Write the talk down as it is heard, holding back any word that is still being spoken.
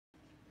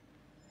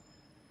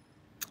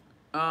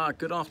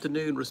Good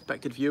afternoon,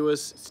 respected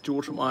viewers. It's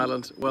George from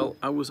Ireland. Well,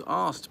 I was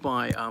asked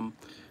by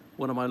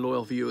one of my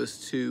loyal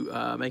viewers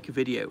to make a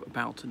video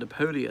about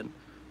Napoleon,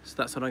 so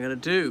that's what I'm going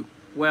to do.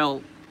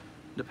 Well,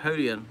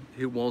 Napoleon,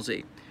 who was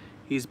he?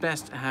 He's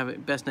best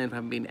known for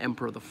having been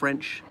Emperor of the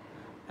French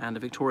and a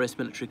victorious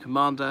military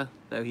commander,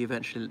 though he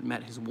eventually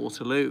met his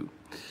Waterloo.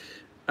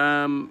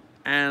 And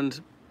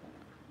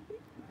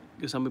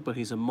some people,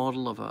 he's a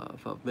model of a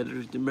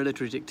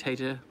military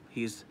dictator.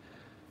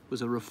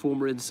 Was a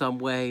reformer in some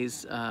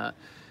ways.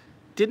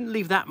 Didn't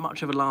leave that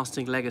much of a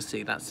lasting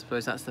legacy. I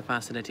suppose that's the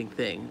fascinating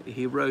thing.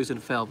 He rose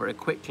and fell very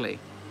quickly.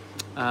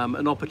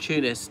 An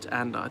opportunist,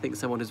 and I think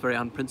someone who's very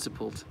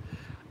unprincipled.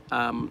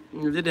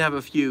 Did have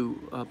a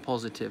few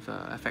positive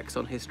effects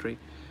on history.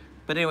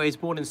 But anyway, he's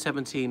born in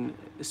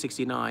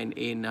 1769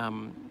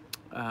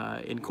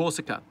 in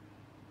Corsica,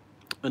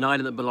 an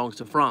island that belongs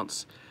to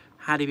France.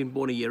 Had he been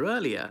born a year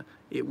earlier,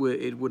 it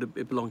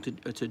belonged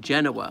to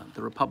Genoa,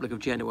 the Republic of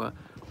Genoa,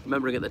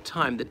 remembering at the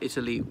time that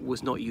Italy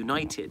was not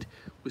united,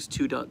 was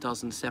 24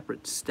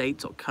 separate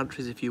states or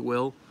countries, if you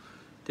will,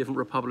 different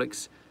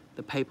republics.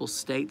 The Papal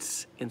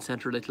States in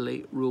central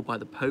Italy, ruled by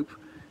the Pope.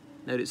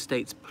 Note it's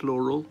states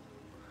plural,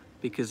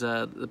 because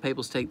the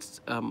Papal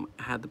States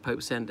had the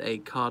Pope send a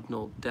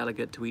cardinal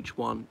delegate to each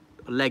one,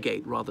 a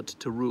legate rather,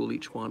 to rule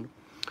each one.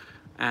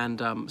 And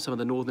some of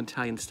the northern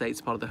Italian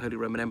states, part of the Holy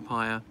Roman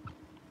Empire.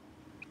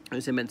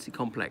 It's immensely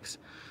complex.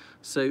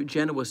 So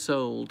Genoa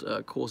sold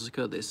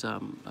Corsica, this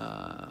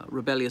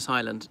rebellious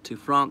island, to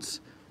France.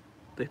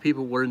 The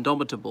people were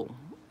indomitable,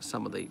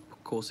 some of the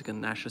Corsican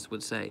nationalists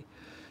would say.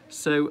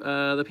 So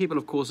the people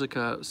of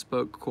Corsica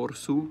spoke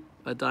Corsu,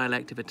 a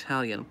dialect of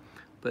Italian,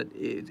 but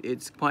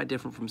it's quite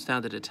different from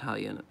standard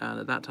Italian, and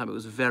at that time it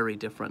was very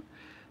different.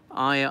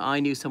 I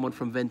knew someone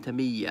from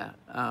Ventimiglia,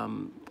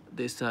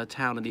 this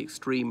town in the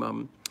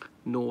extreme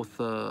north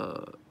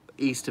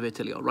east of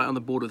Italy, right on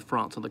the border with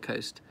France on the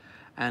coast.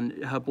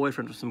 And her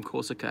boyfriend was from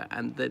Corsica,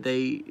 and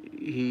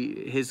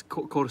his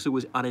Corsica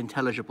was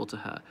unintelligible to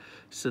her,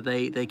 so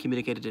they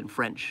communicated in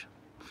French.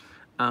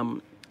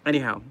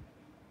 Anyhow,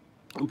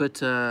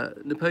 but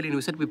Napoleon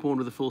was said to be born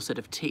with a full set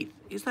of teeth.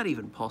 Is that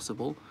even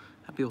possible?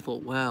 And people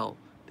thought, well,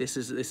 this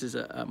is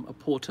a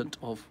portent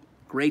of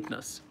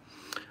greatness.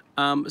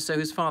 So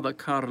his father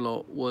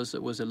Carlo was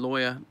a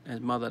lawyer. His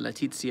mother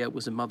Letizia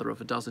was a mother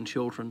of 12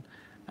 children,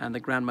 and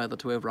the grandmother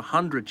to over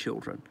 100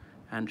 children.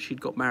 And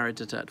she'd got married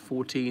at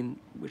 14,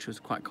 which was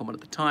quite common at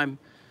the time,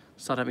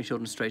 started having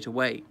children straight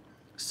away.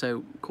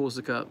 So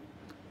Corsica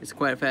is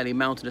quite a fairly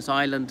mountainous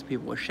island.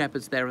 People were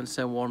shepherds there and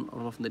so on.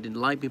 And often they didn't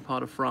like being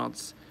part of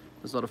France.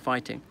 There's a lot of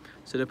fighting.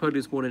 So Napoleon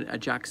was born in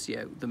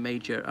Ajaccio, the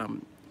major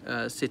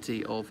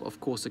city of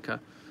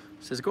Corsica.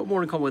 So it's got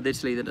more in common with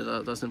Italy than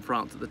it does in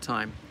France at the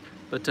time.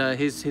 But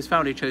his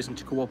family had chosen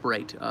to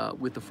cooperate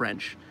with the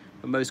French.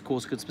 And most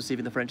Corsicans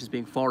perceiving the French as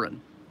being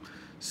foreign.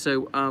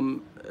 So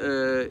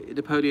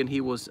Napoleon,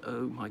 he was,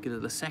 oh my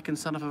goodness, the second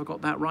son, if I've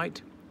got that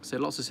right. So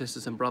lots of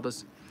sisters and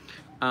brothers.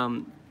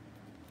 And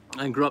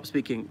grew up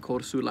speaking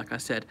Corsu, like I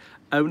said.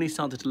 Only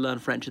started to learn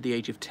French at the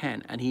age of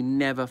 10, and he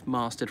never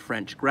mastered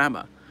French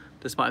grammar,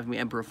 despite being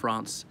Emperor of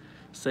France.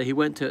 So he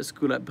went to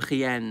school at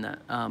Brienne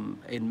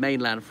in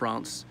mainland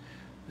France.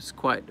 It's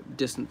quite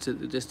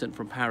distant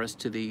from Paris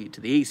to the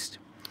east.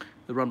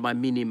 They're run by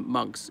Minim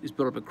monks. He's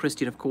brought up a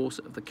Christian, of course,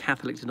 of the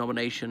Catholic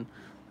denomination.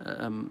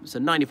 So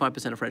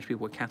 95% of French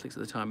people were Catholics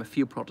at the time, a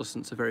few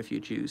Protestants, a very few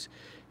Jews.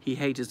 He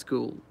hated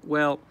school.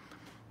 Well,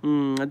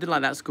 I didn't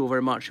like that school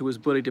very much. He was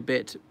bullied a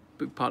bit,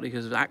 partly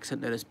because of the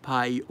accent known as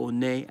paille au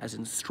nez, as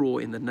in straw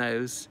in the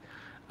nose.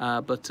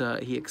 But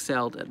he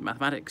excelled at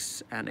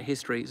mathematics and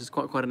history. He's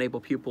quite an able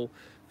pupil,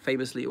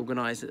 famously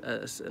organised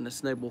a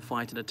snowball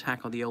fight and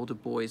attack on the older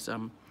boys'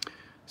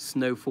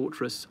 snow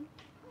fortress.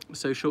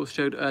 So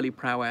showed early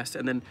prowess,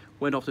 and then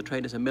went off to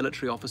train as a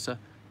military officer.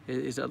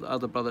 His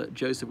other brother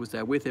Joseph was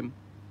there with him,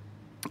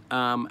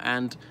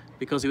 and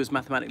because he was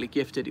mathematically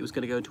gifted, he was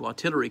going to go into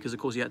artillery, because of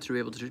course you had to be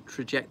able to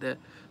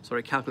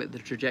calculate the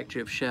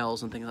trajectory of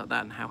shells and things like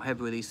that, and how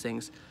heavy were these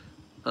things.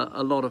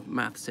 A lot of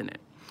maths in it.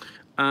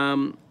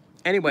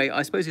 Anyway,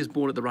 I suppose he was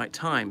born at the right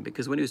time,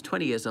 because when he was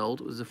 20 years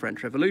old, it was the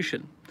French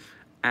Revolution,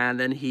 and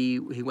then he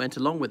went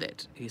along with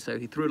it. So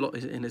he threw a lot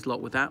in his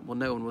lot with that. Well,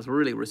 no one was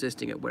really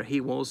resisting it where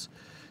he was.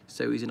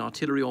 So he's an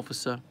artillery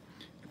officer,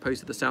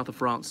 posted the south of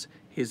France.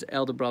 His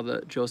elder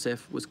brother,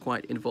 Joseph, was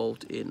quite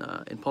involved in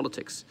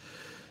politics.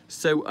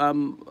 So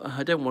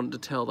I don't want to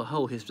tell the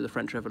whole history of the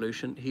French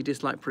Revolution. He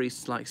disliked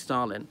priests like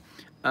Stalin.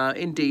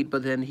 Indeed,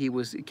 but then he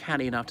was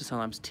canny enough to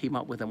sometimes team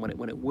up with them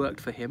when it worked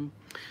for him.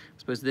 I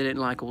suppose they didn't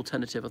like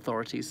alternative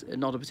authorities.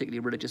 Not a particularly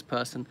religious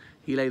person.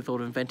 He later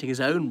thought of inventing his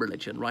own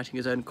religion, writing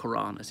his own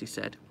Quran, as he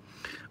said.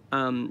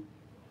 And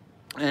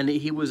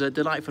he was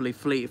delightfully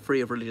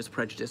free of religious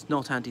prejudice,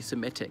 not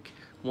anti-Semitic.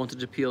 Wanted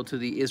to appeal to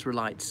the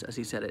Israelites, as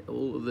he said it,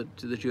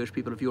 to the Jewish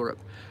people of Europe.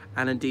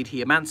 And indeed,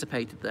 he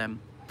emancipated them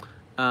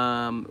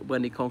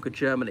when he conquered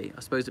Germany.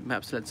 I suppose it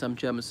perhaps led some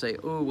Germans to say,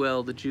 oh,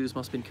 well, the Jews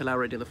must have been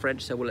collaborating with the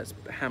French, so well, let's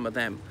hammer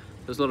them.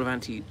 There's a lot of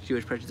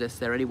anti-Jewish prejudice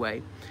there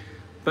anyway.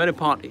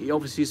 Bonaparte, he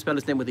obviously spelled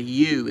his name with a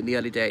U in the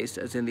early days,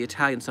 as in the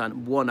Italian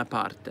sign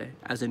Buonaparte,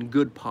 as in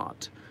good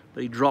part.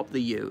 But he dropped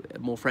the U, a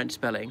more French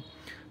spelling.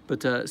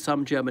 But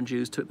some German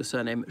Jews took the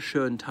surname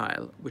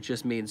Schönteil, which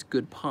just means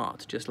good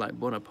part, just like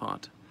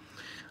Bonaparte.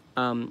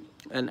 And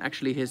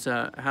actually his,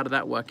 how did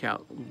that work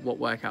out? What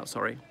work out,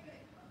 sorry?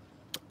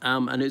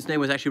 And his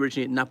name was actually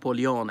originally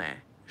Napoleone,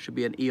 should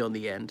be an E on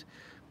the end.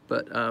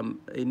 But a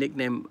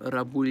nickname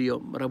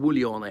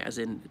Rabuglione, as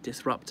in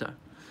disruptor.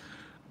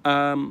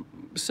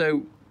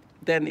 So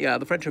then, yeah,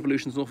 the French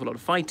Revolution was an awful lot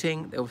of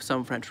fighting. There were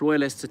some French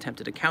royalists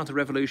attempted a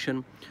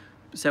counter-revolution.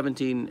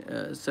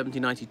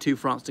 1792,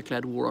 France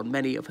declared war on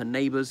many of her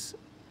neighbours,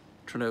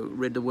 trying to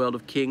rid the world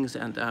of kings,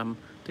 and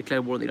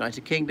declared war on the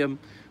United Kingdom.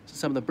 So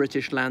some of the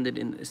British landed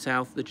in the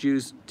south. The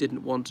Jews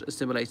didn't want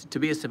to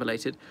be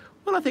assimilated.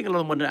 Well, I think a lot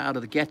of them wanted out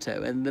of the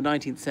ghetto. And in the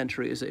 19th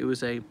century, it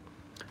was a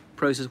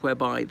process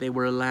whereby they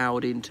were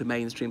allowed into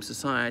mainstream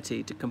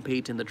society to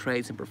compete in the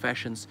trades and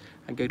professions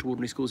and go to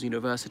ordinary schools and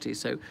universities.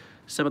 So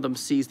some of them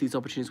seized these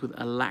opportunities with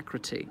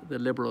alacrity, the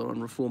liberal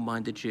and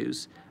reform-minded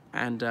Jews,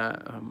 and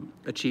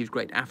achieved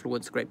great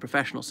affluence, great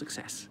professional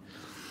success.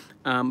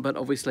 But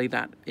obviously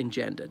that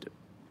engendered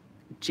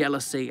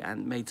jealousy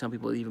and made some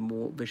people even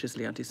more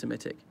viciously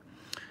anti-Semitic.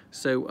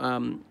 So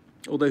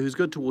although he was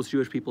good towards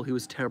Jewish people, he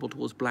was terrible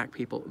towards black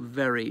people,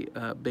 very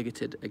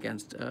bigoted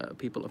against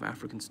people of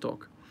African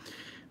stock.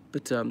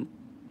 But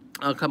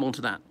I'll come on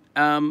to that.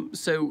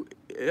 So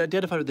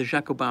identified with the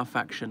Jacobin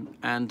faction,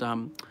 and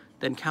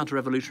then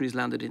counter-revolutionaries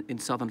landed in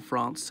southern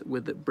France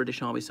with the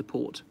British army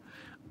support.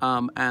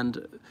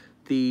 And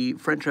the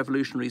French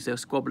revolutionaries, they were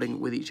squabbling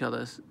with each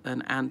other,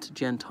 an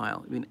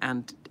anti-Gentile. I mean,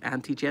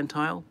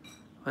 anti-Gentile?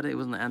 I don't, it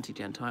wasn't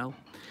anti-Gentile.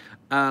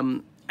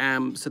 So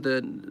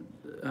the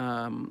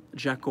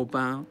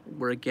Jacobins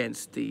were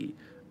against the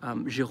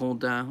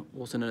Girondins,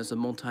 also known as the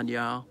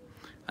Montagnards,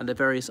 and the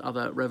various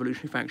other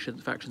revolutionary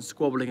factions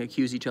squabbling,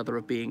 accused each other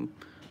of being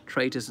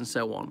traitors and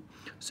so on.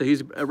 So he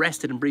was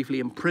arrested and briefly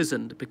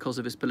imprisoned because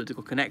of his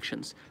political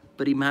connections,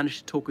 but he managed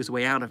to talk his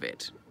way out of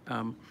it.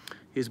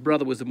 His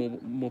brother was the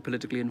more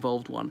politically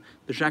involved one.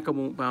 The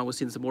Jacobins was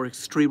seen as a more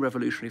extreme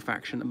revolutionary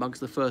faction,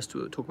 amongst the first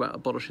to talk about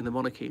abolishing the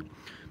monarchy.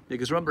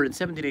 Because remember, in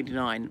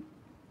 1789,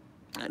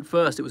 at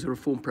first it was a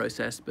reform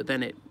process, but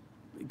then it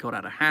got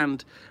out of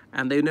hand,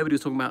 and nobody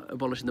was talking about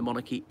abolishing the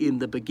monarchy in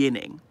the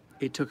beginning.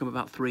 It took him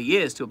about 3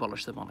 years to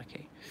abolish the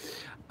monarchy.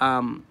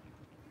 Obviously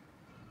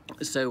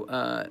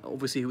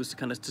he was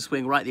kind of to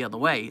swing right the other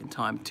way in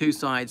time. Two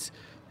sides,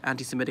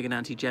 anti-Semitic and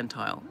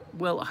anti-Gentile.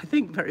 Well, I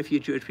think very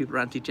few Jewish people are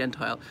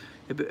anti-Gentile.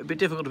 A bit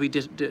difficult to be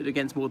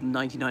against more than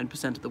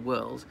 99% of the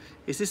world.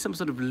 Is this some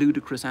sort of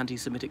ludicrous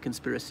anti-Semitic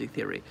conspiracy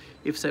theory?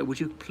 If so, would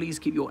you please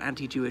keep your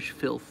anti-Jewish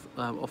filth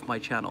off my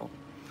channel?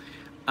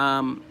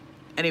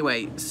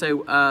 Anyway,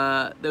 so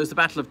there was the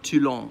Battle of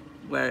Toulon,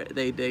 where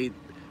the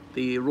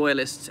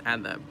Royalists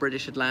and the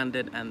British had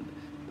landed, and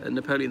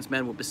Napoleon's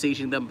men were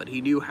besieging them, but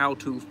he knew how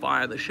to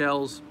fire the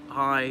shells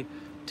high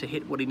to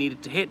hit what he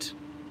needed to hit.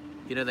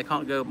 You know, they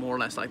can't go more or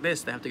less like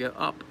this. They have to go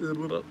up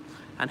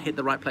and hit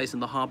the right place in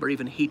the harbour,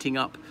 even heating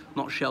up,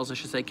 not shells, I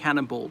should say,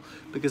 cannonball,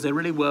 because they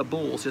really were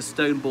balls, just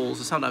stone balls,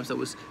 or sometimes there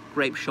was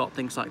grape shot,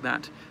 things like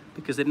that,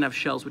 because they didn't have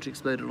shells which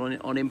exploded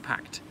on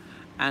impact.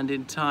 And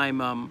in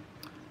time,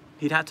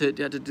 he had to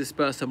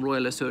disperse some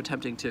royalists who were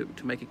attempting to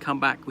make a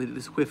comeback with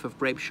this whiff of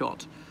grape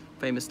shot.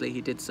 Famously,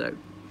 he did so.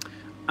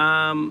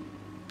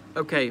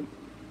 Okay,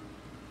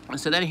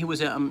 so then he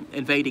was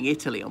invading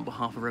Italy on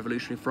behalf of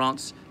revolutionary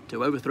France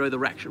to overthrow the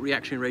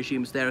reactionary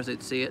regimes there as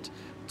they'd see it,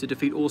 to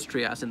defeat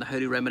Austria as in the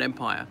Holy Roman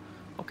Empire.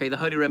 Okay, the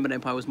Holy Roman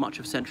Empire was much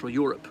of Central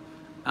Europe.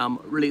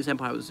 Really, its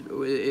empire was,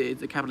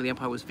 the capital of the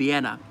empire was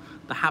Vienna.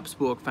 The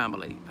Habsburg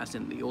family, as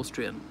in the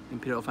Austrian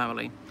imperial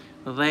family,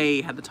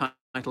 they had the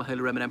title Holy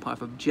Roman Empire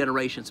for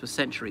generations, for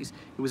centuries.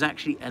 It was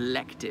actually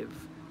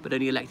elective, but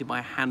only elected by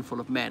a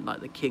handful of men, like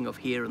the king of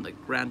here and the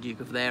Grand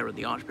Duke of there and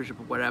the Archbishop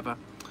of wherever.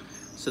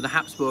 So the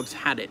Habsburgs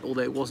had it,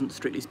 although it wasn't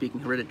strictly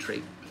speaking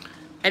hereditary.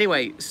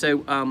 Anyway,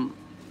 so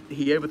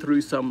he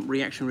overthrew some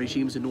reactionary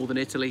regimes in northern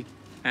Italy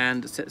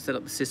and set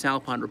up the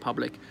Cisalpine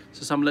Republic.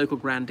 So some local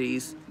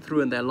grandees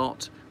threw in their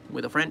lot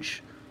with the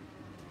French,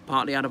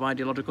 partly out of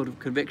ideological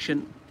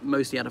conviction,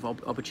 mostly out of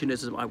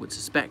opportunism, I would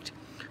suspect.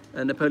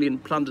 Napoleon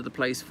plundered the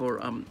place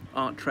for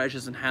art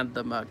treasures and had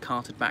them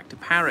carted back to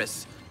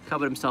Paris,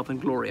 covered himself in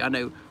glory. I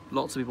know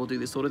lots of people do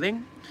this sort of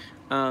thing.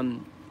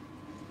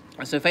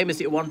 So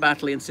famously at one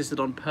battle he insisted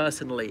on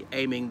personally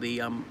aiming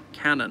the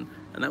cannon,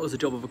 and that was the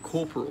job of a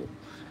corporal,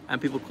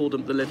 and people called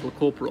him the Little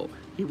Corporal.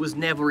 He was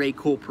never a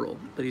corporal,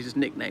 but he just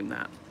nicknamed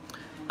that.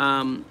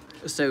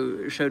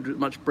 So showed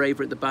much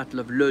bravery at the Battle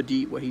of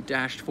Lodi, where he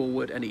dashed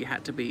forward and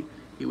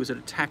he was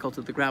tackled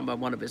to the ground by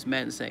one of his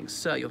men saying,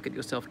 "Sir, you'll get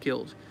yourself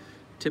killed."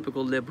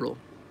 Typical liberal.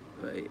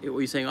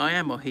 Are you saying I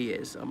am or he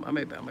is? I'm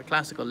a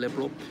classical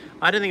liberal.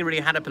 I don't think he really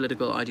had a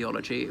political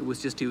ideology. It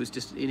was just, he was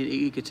just an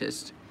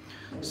egotist.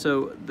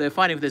 So they're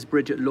fighting for this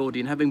bridge at Lodi,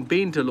 and having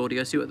been to Lodi,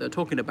 I see what they're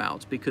talking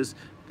about, because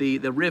the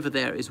river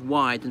there is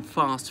wide and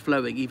fast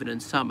flowing even in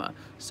summer.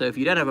 So if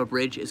you don't have a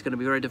bridge, it's going to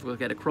be very difficult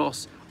to get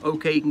across.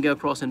 Okay, you can go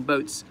across in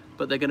boats,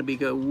 but they're going to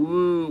go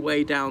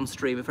way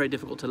downstream. It's very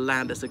difficult to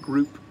land as a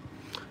group.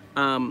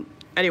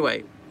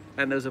 Anyway,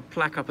 and there's a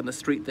plaque up in the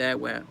street there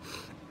where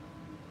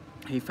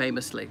he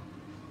famously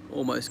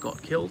almost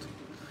got killed.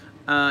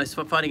 He's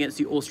fighting against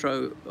the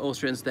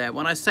Austrians there.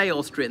 When I say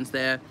Austrians,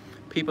 they're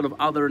people of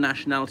other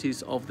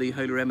nationalities of the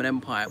Holy Roman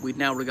Empire. We'd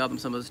now regard them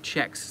some as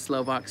Czechs,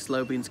 Slovaks,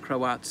 Slovenes,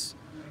 Croats,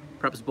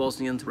 perhaps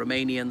Bosnians,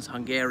 Romanians,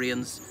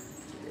 Hungarians,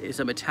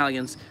 some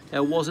Italians.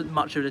 There wasn't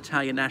much of an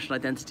Italian national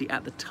identity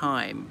at the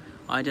time,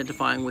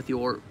 identifying with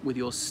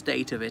your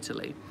state of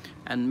Italy,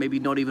 and maybe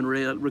not even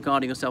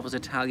regarding yourself as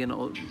Italian,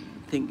 or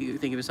think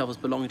of yourself as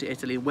belonging to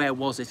Italy. Where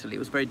was Italy? It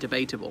was very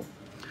debatable.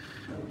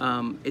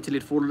 Italy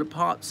had fallen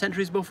apart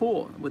centuries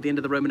before with the end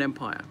of the Roman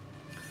Empire.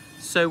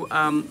 So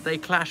they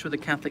clashed with the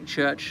Catholic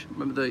Church.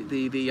 Remember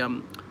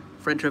the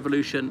French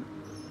Revolution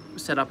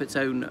set up its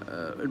own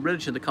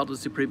religion, the cult of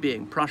the supreme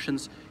being.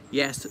 Prussians,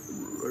 yes,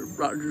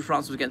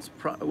 France was against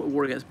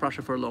war against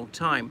Prussia for a long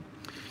time.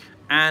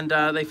 And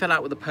they fell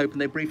out with the Pope, and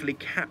they briefly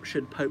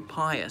captured Pope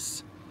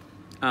Pius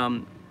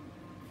and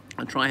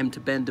try him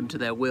to bend him to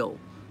their will.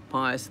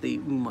 Pius the,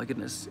 oh my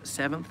goodness,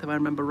 7th, if I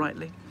remember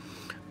rightly.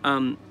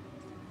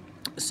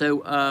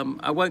 So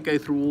I won't go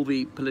through all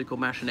the political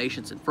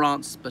machinations in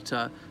France, but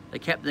they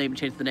kept the name,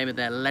 changed the name of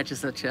their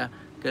legislature,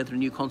 going through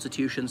new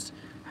constitutions,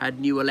 had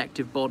new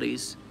elective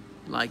bodies,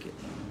 like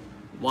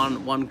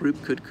one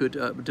group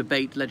could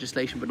debate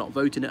legislation but not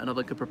vote in it,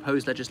 another could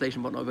propose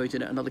legislation but not vote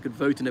in it, another could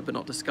vote in it but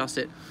not discuss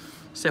it.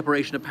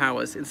 Separation of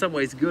powers, in some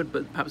ways good,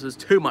 but perhaps there was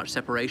too much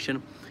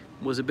separation,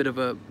 was a bit of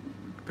a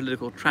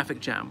political traffic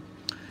jam.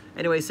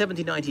 Anyway,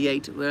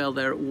 1798, well,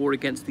 they're at war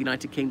against the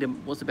United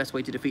Kingdom. What's the best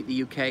way to defeat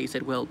the UK? He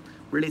said, well,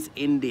 really it's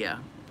India.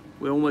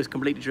 We're almost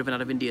completely driven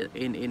out of India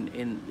in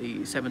the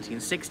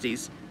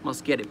 1760s.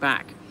 Must get it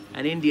back.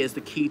 And India is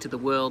the key to the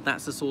world.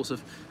 That's the source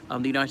of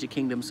the United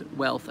Kingdom's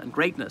wealth and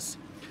greatness.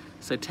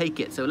 So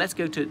take it. So let's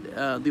go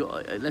to,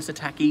 let's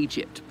attack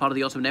Egypt, part of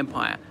the Ottoman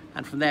Empire,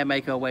 and from there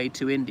make our way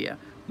to India,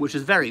 which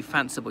is very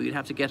fanciful. You'd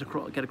have to get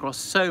across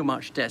so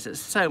much desert,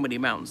 so many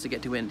mountains to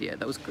get to India.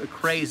 That was a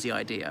crazy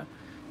idea.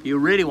 If you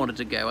really wanted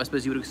to go, I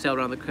suppose you would have sailed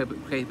around the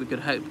Cape of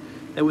Good Hope.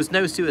 There was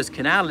no Suez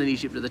Canal in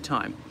Egypt at the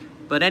time.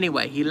 But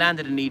anyway, he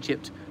landed in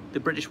Egypt. The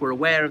British were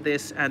aware of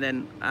this, and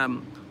then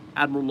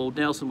Admiral Lord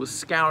Nelson was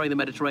scouring the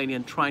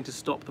Mediterranean, trying to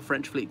stop the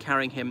French fleet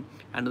carrying him.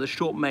 And on the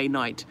short May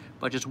night,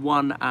 by just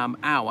 1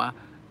 hour,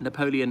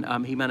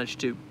 Napoleon, he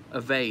managed to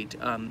evade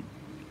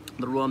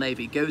the Royal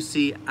Navy. Go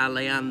see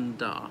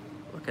Aleanda.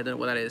 Okay, I don't know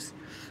what that is.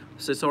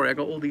 So sorry, I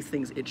got all these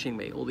things itching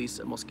me, all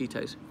these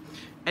mosquitoes.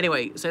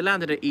 Anyway, so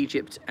landed at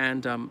Egypt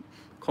and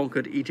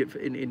conquered Egypt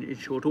in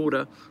short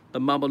order. The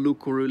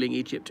Mameluke were ruling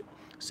Egypt.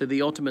 So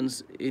the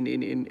Ottomans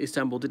in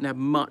Istanbul didn't have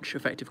much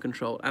effective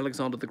control.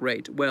 Alexander the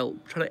Great, well,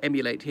 try to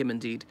emulate him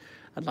indeed.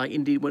 And like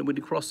indeed, when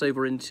you cross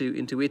over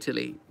into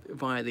Italy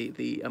via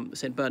the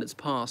St. Bernard's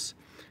Pass,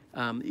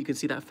 you can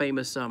see that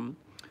famous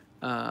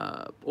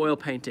oil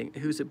painting.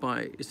 Who's it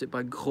by? Is it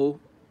by Gros?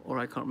 Or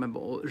I can't remember,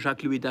 or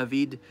Jacques-Louis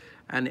David,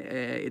 and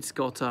it's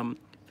got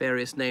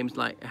various names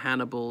like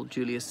Hannibal,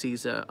 Julius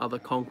Caesar, other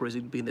conquerors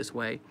who'd been this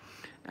way.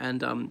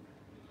 And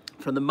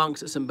from the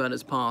monks at St.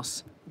 Bernard's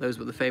Pass, those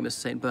were the famous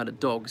St.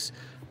 Bernard dogs,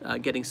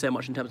 getting so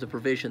much in terms of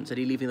provisions, and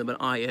he leaving them an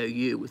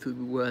IOU, which would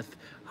be worth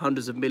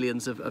hundreds of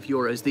millions of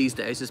euros these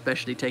days,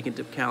 especially taking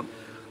into account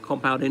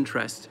compound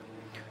interest.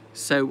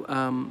 So,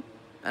 and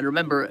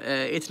remember,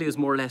 Italy was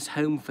more or less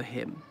home for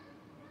him.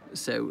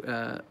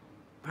 So,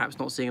 perhaps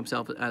not seeing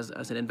himself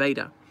as an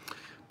invader.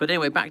 But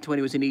anyway, back to when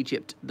he was in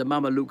Egypt, the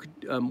Mameluke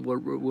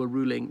were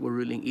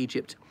ruling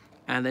Egypt,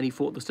 and then he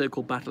fought the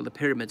so-called Battle of the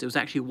Pyramids.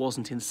 It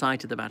wasn't in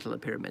sight of the Battle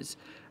of the Pyramids,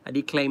 and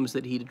he claims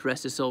that he'd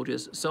addressed his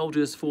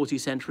soldiers, 40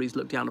 centuries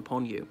look down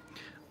upon you.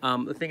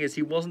 The thing is,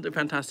 he wasn't a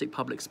fantastic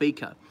public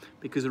speaker,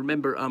 because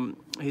remember,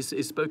 his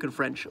spoken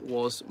French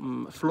was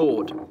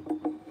flawed.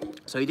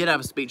 So he did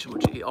have a speech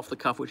off the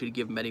cuff, which he'd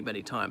given many,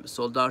 many times.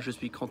 Soldat, je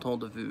suis content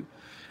de vous.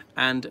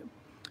 And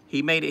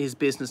he made it his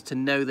business to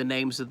know the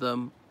names of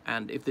them,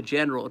 and if the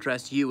general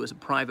addressed you as a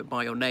private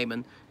by your name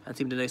and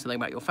seemed to know something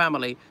about your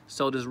family,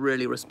 soldiers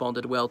really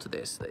responded well to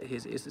this,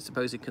 his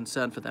supposed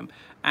concern for them.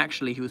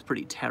 Actually, he was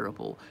pretty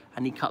terrible,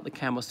 and he cut the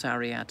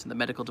commissariat and the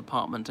medical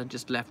department and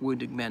just left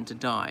wounded men to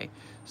die.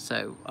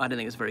 So I don't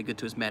think it's very good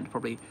to his men,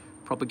 probably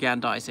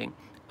propagandizing.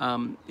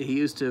 He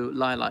used to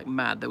lie like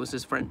mad. There was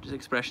this French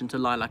expression, to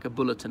lie like a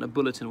bulletin. A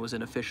bulletin was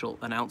an official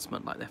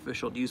announcement, like the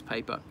official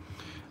newspaper.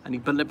 And he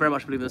very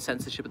much believed in the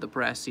censorship of the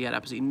press. He had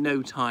absolutely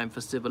no time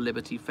for civil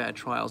liberty, fair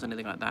trials,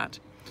 anything like that.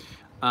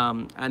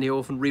 And he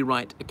often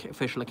rewrite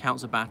official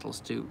accounts of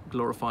battles to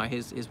glorify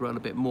his role a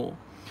bit more.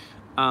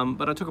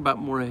 But I talk about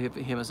more of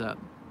him as a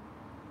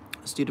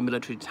student of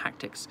military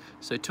tactics.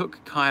 So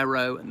took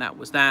Cairo, and that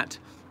was that.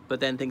 But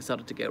then things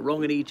started to go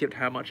wrong in Egypt.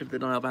 How much of the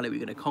Nile Valley were we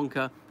going to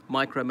conquer?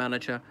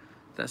 Micromanager.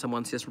 that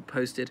someone's just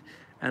posted,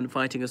 and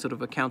fighting a sort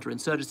of a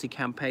counterinsurgency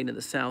campaign in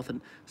the south,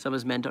 and some of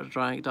his men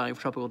dying of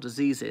tropical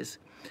diseases.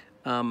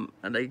 And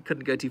they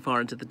couldn't go too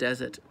far into the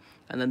desert.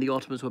 And then the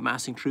Ottomans were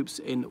massing troops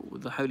in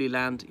the Holy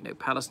Land,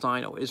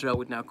 Palestine, or Israel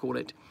would now call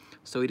it.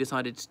 So he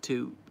decided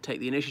to take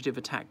the initiative,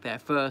 attack there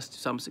first,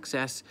 some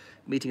success,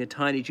 meeting a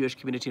tiny Jewish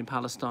community in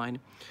Palestine.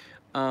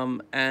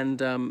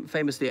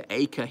 Famously at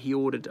Acre, he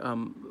ordered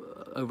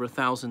over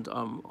 1,000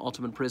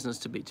 Ottoman prisoners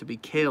to be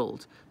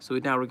killed. So we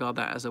now regard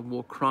that as a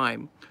war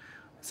crime.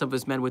 Some of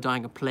his men were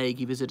dying of plague.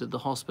 He visited the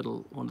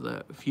hospital. One of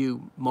the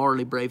few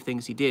morally brave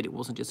things he did. It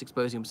wasn't just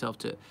exposing himself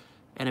to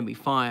enemy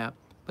fire,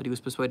 but he was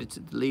persuaded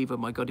to leave. Oh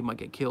my God, he might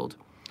get killed.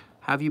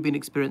 Have you been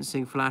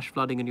experiencing flash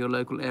flooding in your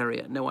local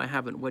area? No, I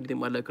haven't. Where do you think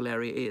my local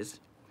area is?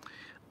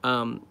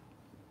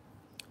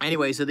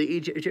 Anyway, so the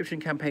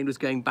Egyptian campaign was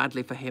going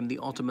badly for him. The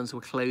Ottomans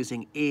were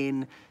closing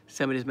in.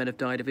 Some of his men have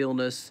died of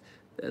illness.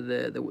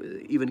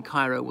 Even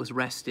Cairo was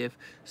restive.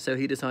 So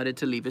he decided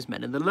to leave his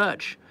men in the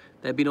lurch.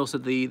 There had been also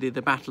the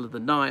Battle of the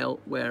Nile,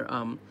 where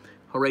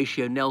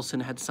Horatio Nelson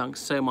had sunk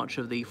so much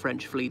of the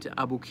French fleet at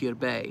Abu Qir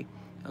Bay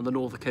on the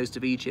northern coast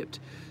of Egypt.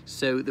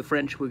 So the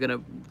French were going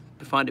to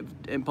find it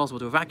impossible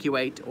to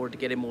evacuate or to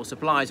get in more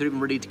supplies, or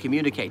even really to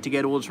communicate, to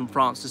get orders from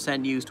France to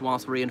send news to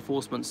ask for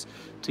reinforcements,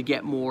 to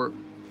get more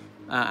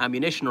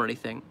ammunition or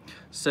anything.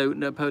 So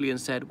Napoleon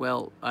said,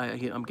 well,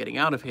 I'm getting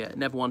out of here.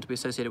 Never wanted to be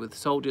associated with the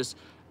soldiers.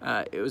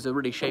 It was a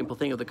really shameful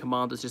thing of the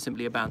commanders to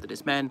simply abandon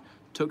his men,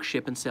 took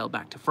ship and sailed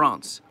back to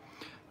France.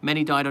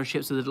 Many died on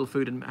ships with little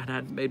food and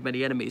had made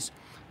many enemies.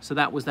 So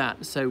that was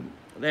that. So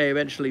they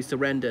eventually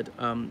surrendered.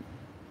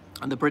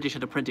 And the British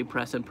had a printing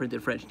press and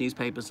printed French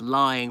newspapers,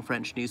 lying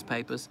French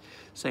newspapers,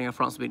 saying how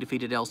France was being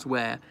defeated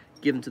elsewhere,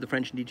 given to the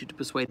French in Egypt to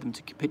persuade them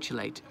to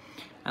capitulate.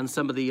 And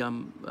some of the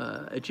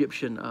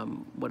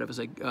Egyptian,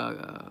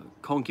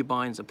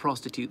 concubines or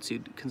prostitutes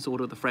who'd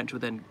consorted with the French were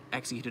then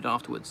executed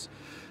afterwards.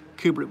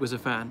 Kubrick was a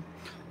fan.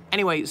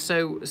 Anyway,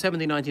 so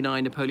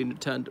 1799, Napoleon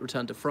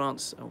returned to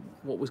France.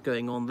 What was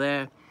going on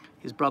there?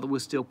 His brother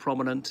was still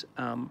prominent,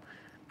 and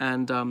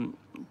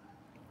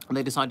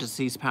they decided to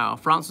seize power.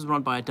 France was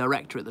run by a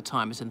director at the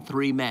time. It's in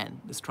 3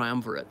 men, this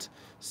triumvirate.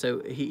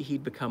 So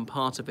he'd become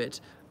part of it,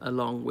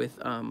 along with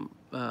Emmanuel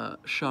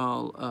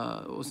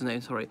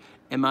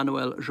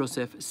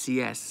Joseph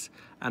Sieyès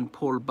and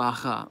Paul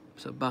Barras.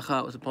 So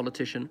Barras was a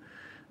politician.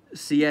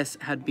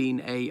 Sieyès had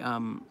been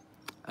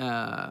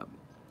a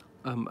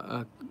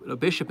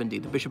bishop,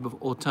 indeed, the Bishop of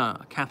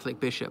Autun, a Catholic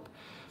bishop.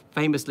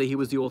 Famously, he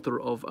was the author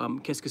of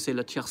Qu'est-ce que c'est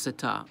le tiers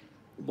état?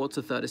 What's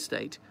the third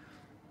estate?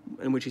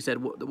 In which he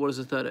said, what has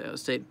the third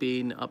estate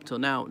been up till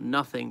now?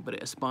 Nothing, but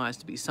it aspires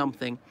to be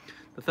something.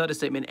 The third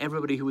estate meant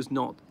everybody who was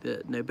not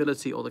the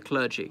nobility or the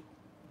clergy.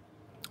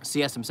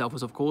 Sieyès himself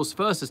was, of course,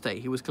 first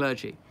estate. He was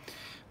clergy.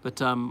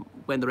 But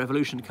when the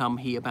revolution came,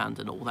 he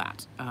abandoned all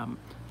that.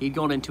 He'd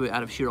gone into it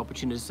out of sheer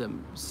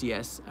opportunism,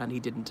 Sieyès, and he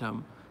didn't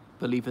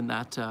believe in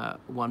that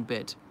one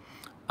bit.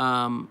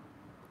 And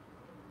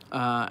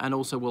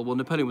also, well,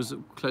 Napoleon was a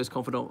close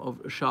confidant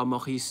of Charles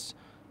Maurice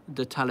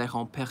de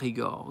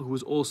Talleyrand-Périgord, who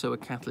was also a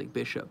Catholic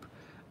bishop,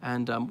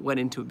 and went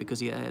into it because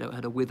he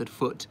had a withered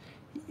foot.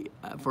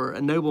 For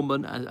a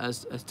nobleman,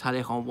 as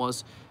Talleyrand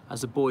was,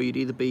 as a boy, you'd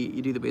either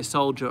be a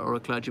soldier or a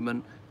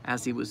clergyman.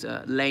 As he was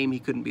lame, he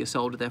couldn't be a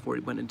soldier, therefore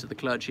he went into the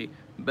clergy,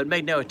 but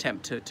made no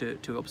attempt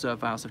to observe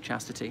vows of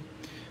chastity.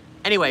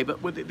 Anyway,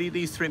 but with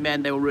these 3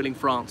 men, they were ruling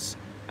France,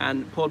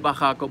 and Paul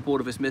Barras got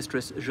bored of his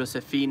mistress,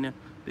 Josephine,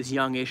 this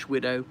youngish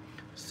widow.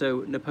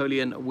 So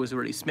Napoleon was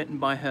really smitten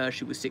by her.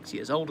 She was 6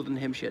 years older than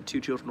him. She had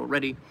 2 children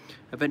already.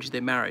 Eventually they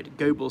married.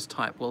 Goebbels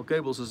type. Well,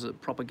 Goebbels was a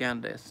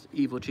propagandist,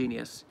 evil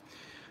genius.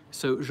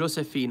 So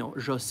Josephine, or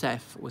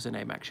Joseph was her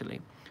name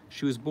actually.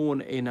 She was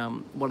born in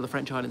one of the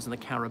French islands in the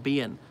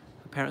Caribbean.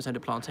 Her parents owned a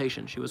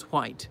plantation. She was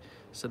white.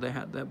 So they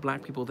had the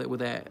black people that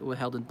were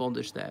held in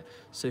bondage there.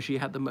 So she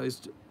had the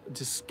most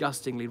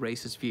disgustingly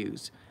racist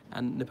views.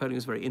 And Napoleon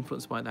was very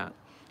influenced by that.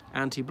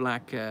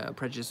 Anti-black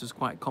prejudice was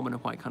quite common in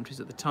white countries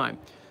at the time.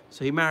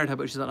 So he married her,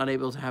 but she was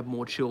unable to have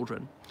more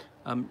children.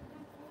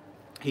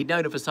 He'd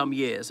known her for some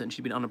years, and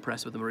she'd been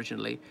unimpressed with him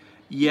originally.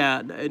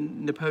 Yeah,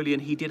 Napoleon,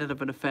 he did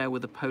have an affair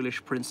with a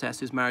Polish princess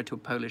who's married to a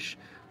Polish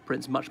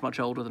prince much, much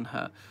older than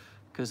her.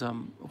 Because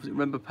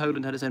remember,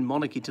 Poland had its own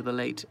monarchy to the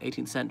late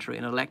 18th century,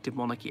 an elective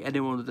monarchy.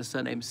 Anyone with the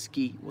surname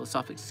Ski, well,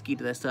 suffix Ski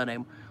to their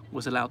surname,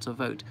 was allowed to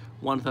vote.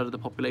 1/3 of the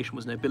population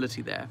was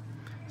nobility there.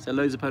 So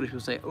loads of Polish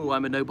people say, oh,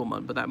 I'm a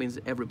nobleman, but that means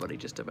everybody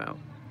just about.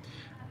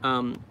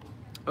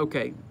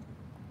 Okay.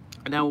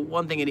 Now,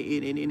 one thing in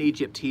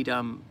Egypt, he'd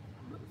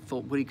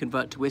thought, would he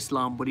convert to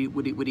Islam? Would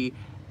he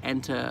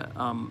enter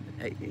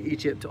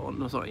Egypt?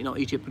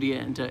 Would he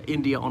enter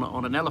India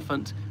on an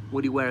elephant?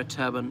 Would he wear a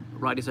turban,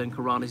 write his own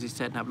Quran, as he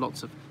said, and have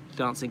lots of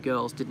dancing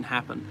girls? Didn't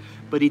happen.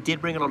 But he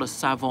did bring a lot of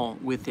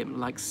savants with him,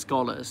 like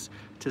scholars,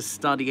 to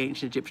study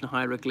ancient Egyptian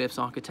hieroglyphs,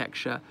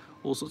 architecture,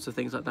 all sorts of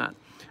things like that.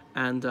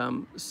 And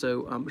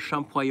so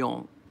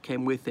Champollion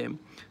came with him.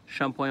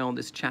 Champollion,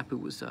 this chap who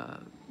was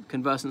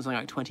conversant in something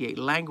like 28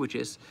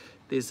 languages,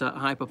 this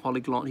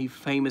hyper-polyglot, he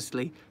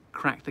famously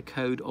crack the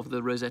code of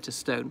the Rosetta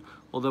Stone,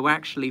 although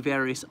actually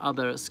various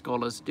other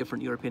scholars,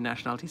 different European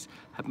nationalities,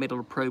 have made a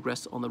lot of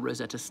progress on the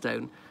Rosetta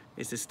Stone.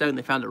 It's this stone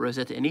they found at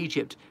Rosetta in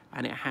Egypt,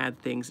 and it had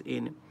things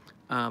in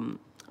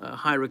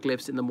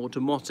hieroglyphs in the more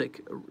demotic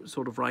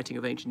sort of writing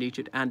of ancient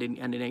Egypt and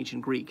in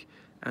ancient Greek,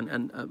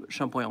 and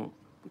Champollion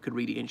could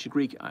read ancient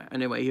Greek.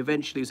 Anyway, he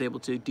eventually was able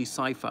to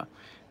decipher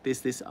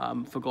this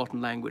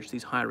forgotten language,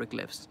 these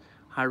hieroglyphs.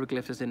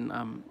 Hieroglyphs is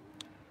in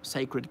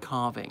sacred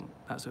carving.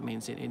 That's what it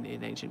means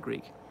in ancient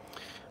Greek.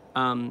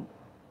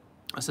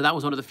 So that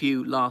was one of the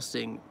few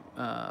lasting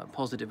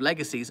positive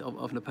legacies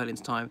of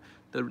Napoleon's time,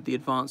 the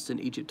advance in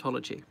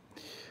Egyptology.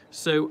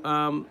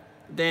 So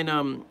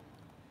then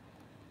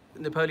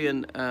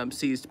Napoleon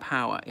seized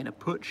power in a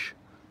putsch.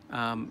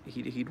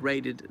 He'd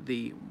raided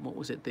the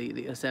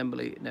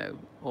assembly,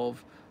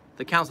 of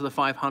the Council of the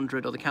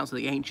 500 or the Council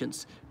of the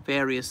Ancients,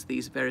 various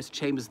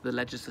chambers of the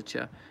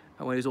legislature,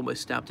 when he was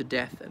almost stabbed to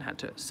death and had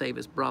to save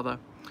his brother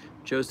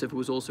Joseph, who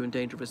was also in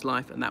danger of his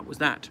life, and that was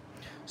that.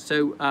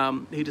 So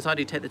he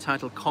decided to take the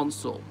title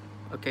consul.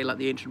 Okay, like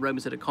the ancient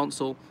Romans had a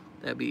consul,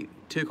 there'd be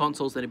 2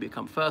 consuls, then he'd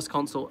become first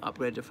consul,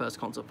 upgraded to first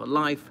consul for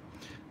life.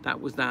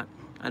 That was that,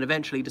 and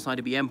eventually he decided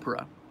to be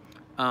emperor.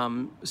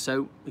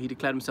 So he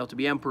declared himself to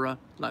be emperor,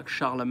 like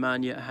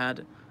Charlemagne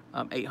had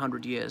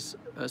 1,000 years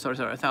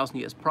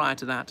prior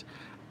to that,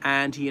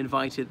 and he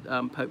invited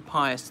Pope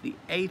Pius VIII,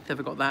 I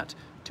forgot that,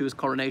 to his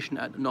coronation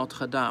at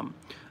Notre Dame,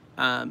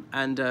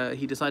 and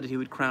he decided he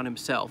would crown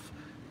himself.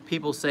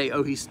 People say,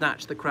 oh, he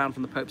snatched the crown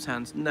from the Pope's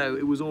hands. No,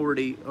 it was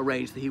already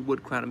arranged that he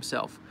would crown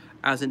himself,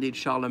 as indeed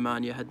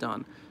Charlemagne had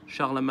done.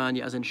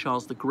 Charlemagne, as in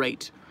Charles the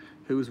Great,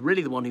 who was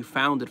really the one who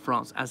founded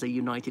France as a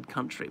united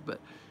country, but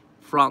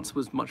France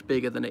was much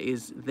bigger than it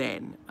is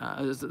then,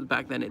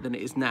 back then, than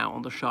it is now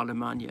under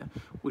Charlemagne,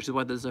 which is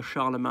why there's a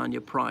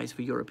Charlemagne Prize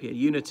for European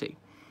Unity.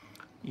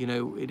 You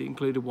know, it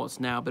included a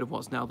bit of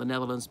what's now the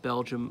Netherlands,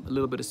 Belgium, a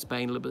little bit of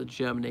Spain, a little bit of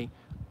Germany.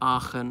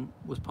 Aachen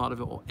was part of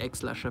it, or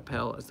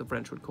Aix-la-Chapelle, as the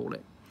French would call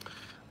it.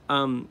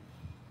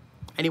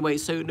 Anyway,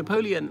 so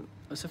Napoleon,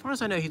 so far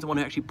as I know, he's the one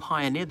who actually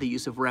pioneered the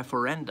use of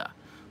referenda.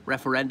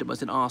 Referendum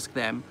was an ask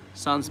them.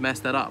 Sons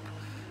messed that up.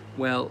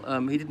 Well,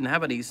 he didn't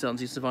have any sons.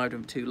 He survived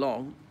him too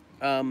long.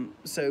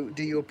 So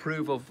do you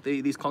approve of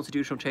these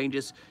constitutional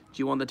changes? Do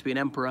you want there to be an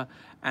emperor?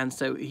 And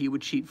so he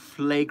would cheat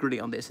flagrantly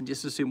on this and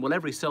just assume, well,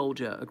 every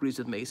soldier agrees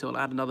with me, so I'll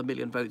add another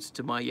 1,000,000 votes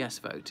to my yes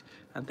vote,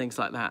 and things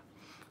like that.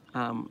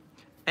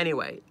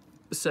 Anyway,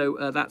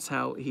 so that's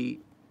how he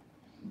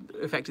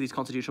effected these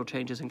constitutional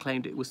changes and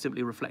claimed it was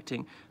simply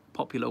reflecting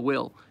popular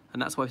will.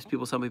 And that's why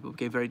some people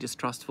became very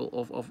distrustful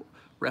of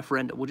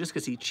referenda. Well, just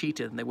because he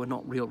cheated and they were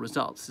not real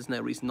results, there's no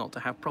reason not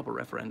to have proper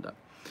referenda.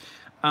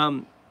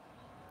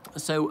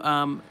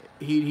 So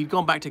he'd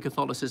gone back to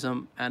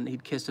Catholicism, and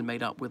he'd kissed and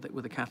made up with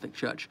the Catholic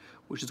Church,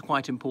 which is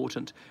quite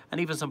important. And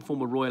even some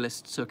former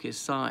royalists took his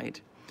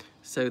side.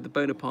 So the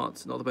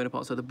Bonapartes, not the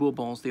Bonapartes, so the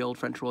Bourbons, the old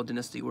French royal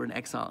dynasty, were in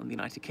exile in the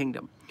United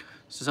Kingdom.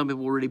 So some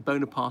people were really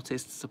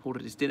Bonapartists,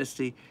 supported his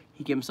dynasty.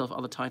 He gave himself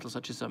other titles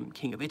such as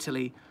King of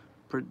Italy,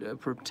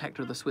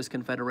 Protector of the Swiss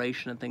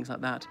Confederation, and things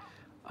like that.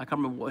 I can't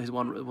remember what his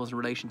one was in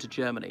relation to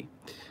Germany.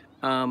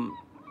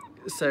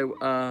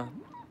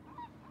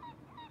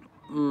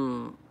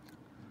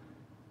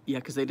 Yeah,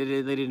 because they'd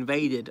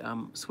invaded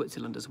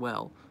Switzerland as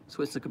well.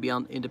 Switzerland could be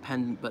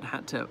independent, but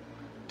had to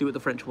do what the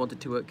French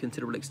wanted to a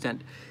considerable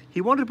extent.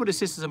 He wanted to put his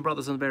sisters and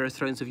brothers on various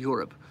thrones of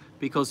Europe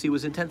because he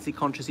was intensely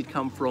conscious he'd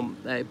come from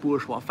a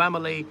bourgeois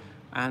family,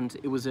 and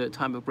it was a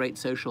time of great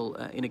social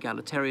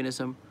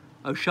inegalitarianism.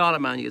 Oh,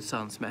 Charlemagne's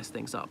sons messed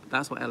things up.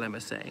 That's what LM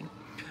is saying.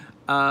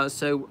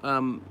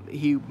 So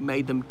he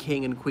made them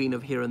king and queen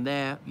of here and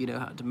there, you know,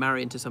 had to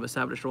marry into some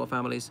established royal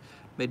families,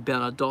 made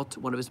Bernadotte,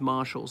 one of his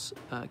marshals,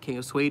 king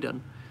of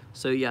Sweden.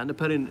 So yeah,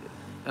 Napoleon,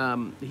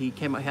 he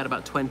had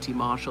about 20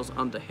 marshals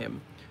under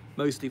him,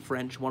 mostly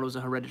French. One was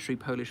a hereditary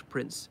Polish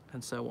prince,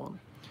 and so on.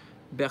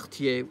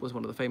 Berthier was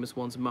one of the famous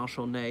ones,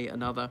 Marshal Ney,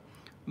 another.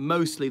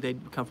 Mostly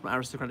they'd come from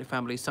aristocratic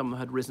families. Some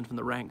had risen from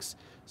the ranks.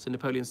 So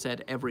Napoleon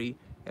said every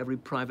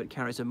private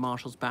carries a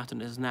marshal's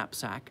baton in his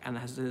knapsack and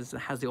has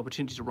the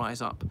opportunity to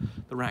rise up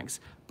the ranks.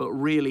 But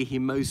really, he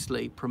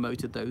mostly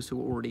promoted those who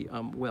were already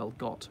well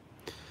got.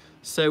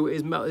 So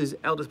his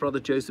eldest brother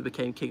Joseph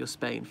became king of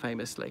Spain,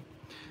 famously.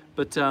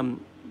 But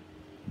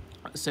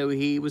so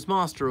he was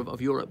master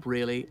of Europe,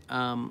 really.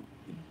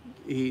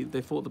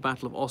 They fought the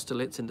Battle of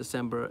Austerlitz in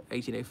December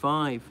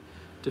 1805,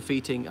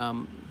 defeating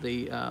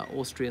the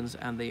Austrians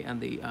and the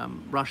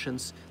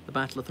Russians. The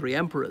Battle of Three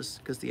Emperors,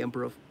 because the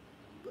Emperor of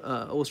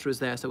Austria was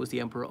there, so was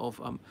the Emperor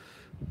of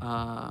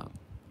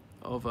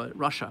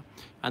Russia.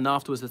 And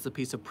afterwards, there's the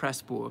Peace of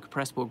Pressburg.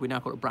 Pressburg, we now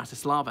call it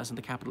Bratislava, as in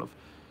the capital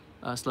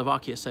of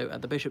Slovakia. So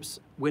at the Bishop's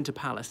Winter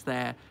Palace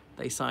there,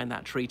 they signed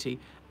that treaty,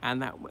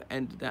 and that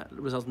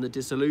resulted in the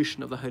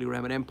dissolution of the Holy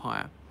Roman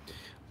Empire.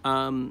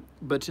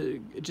 But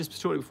just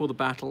shortly before the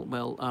battle,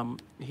 well,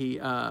 he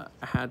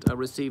had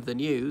received the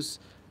news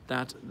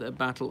that the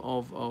Battle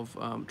of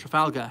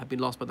Trafalgar had been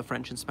lost by the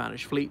French and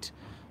Spanish fleet,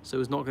 so he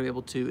was not going to be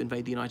able to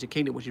invade the United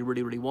Kingdom, which he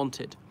really, really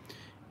wanted.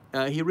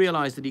 he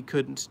realized that he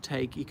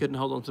couldn't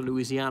hold on to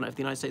Louisiana if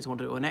the United States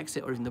wanted to annex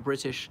it, or even the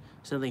British.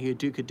 Something he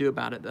could do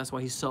about it. That's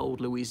why he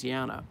sold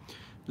Louisiana.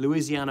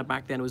 Louisiana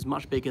back then was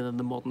much bigger than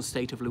the modern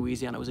state of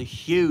Louisiana. It was a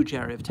huge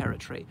area of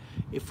territory.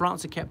 If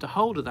France had kept a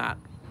hold of that,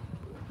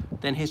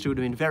 then history would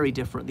have been very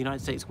different. The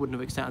United States wouldn't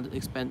have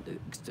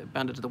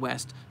expanded to the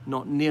west,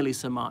 not nearly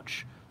so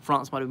much.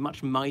 France might have been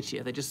much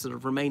mightier. They just sort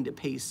of remained at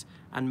peace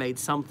and made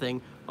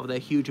something of their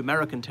huge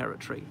American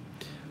territory.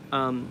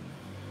 Yeah,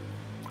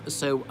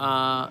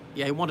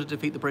 he wanted to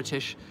defeat the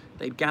British.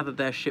 They'd gathered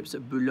their ships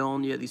at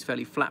Boulogne, these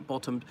fairly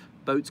flat-bottomed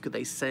boats. Could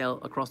they sail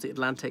across the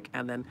Atlantic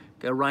and then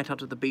go right out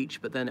to the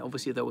beach? But then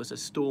obviously if there was a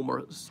storm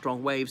or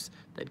strong waves,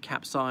 they'd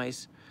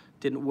capsize.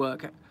 Didn't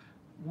work.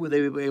 Were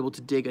they able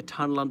to dig a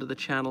tunnel under the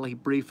channel? He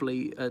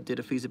briefly did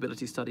a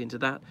feasibility study into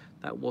that.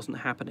 That wasn't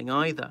happening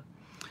either.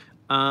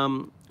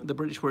 The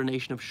British were a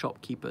nation of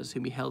shopkeepers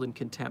whom he held in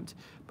contempt.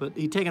 But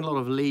he'd taken a lot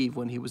of leave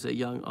when he was a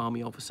young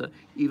army officer,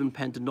 even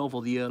penned a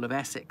novel, The Earl of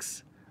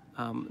Essex,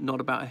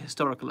 not about a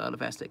historical Earl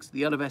of Essex,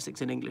 The Earl of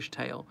Essex, an English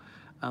tale,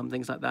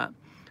 things like that.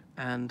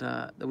 And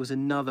there was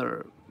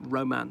another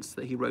romance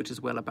that he wrote as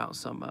well about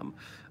some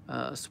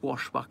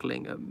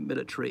swashbuckling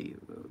military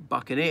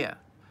buccaneer,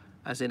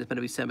 as in it's meant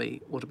to be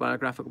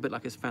semi-autobiographical, a bit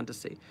like his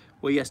fantasy.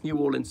 Well, yes, New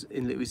Orleans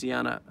in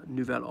Louisiana,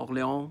 Nouvelle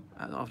Orleans,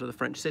 after the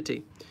French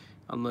city,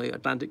 on the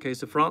Atlantic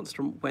coast of France,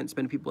 from whence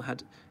many people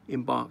had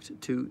embarked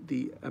to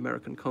the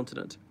American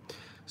continent.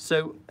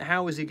 So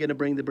how is he going to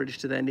bring the British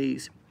to their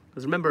knees?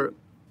 Because remember,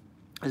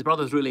 his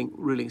brother was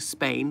ruling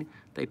Spain.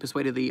 They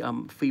persuaded the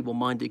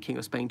feeble-minded king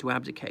of Spain to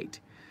abdicate.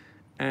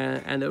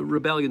 And a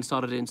rebellion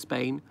started in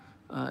Spain,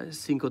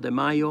 Cinco de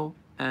Mayo,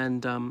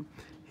 and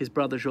his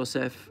brother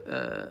Joseph,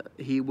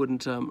 he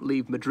wouldn't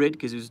leave Madrid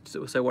because he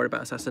was so worried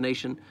about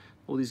assassination.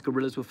 All these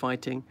guerrillas were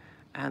fighting.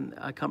 And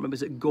I can't remember,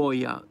 is it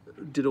Goya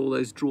did all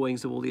those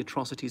drawings of all the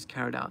atrocities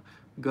carried out.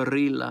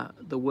 Guerrilla,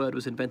 the word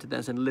was invented then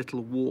as in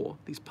little war.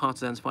 These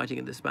partisans fighting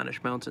in the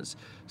Spanish mountains.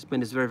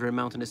 Spain is very, very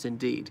mountainous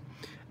indeed.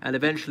 And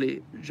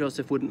eventually,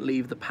 Joseph wouldn't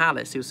leave the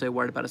palace. He was so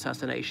worried about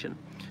assassination,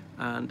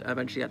 and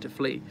eventually had to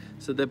flee.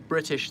 So the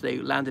British, they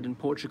landed in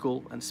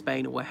Portugal and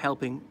Spain, and were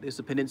helping. There's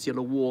a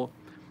peninsular war.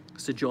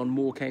 Sir John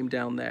Moore came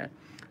down there,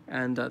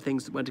 and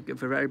things went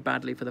very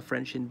badly for the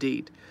French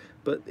indeed.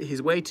 But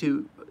his way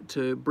to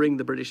bring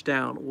the British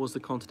down was the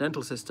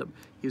continental system.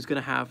 He was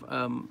going to have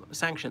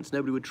sanctions.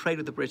 Nobody would trade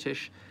with the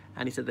British,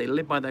 and he said they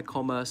live by their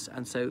commerce,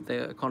 and so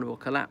their economy will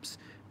collapse.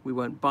 We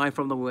won't buy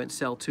from them, we won't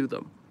sell to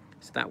them.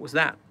 So that was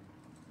that,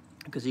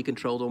 because he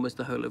controlled almost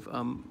the whole of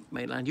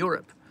mainland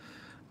Europe.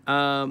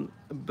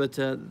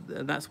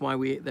 That's why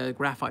the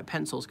graphite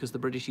pencils, because the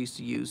British used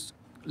to use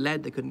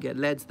lead. They couldn't get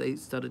leads. They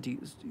started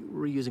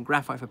reusing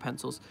graphite for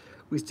pencils.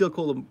 We still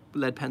call them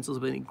lead pencils,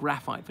 but in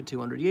graphite for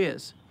 200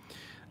 years.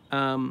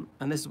 And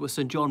this was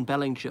Sir John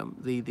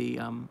Bellingham, he's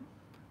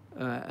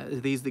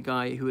the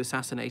guy who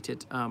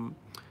assassinated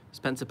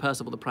Spencer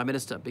Perceval, the Prime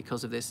Minister,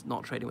 because of this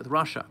not trading with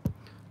Russia,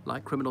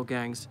 like criminal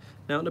gangs.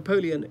 Now,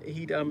 Napoleon,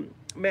 he'd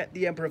met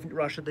the Emperor of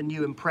Russia, the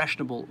new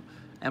impressionable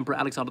Emperor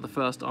Alexander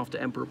I, after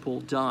Emperor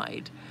Paul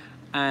died,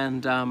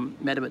 and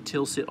met him at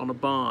Tilsit on a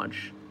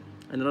barge.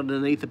 And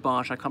underneath the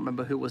barge, I can't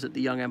remember who was it,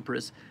 the young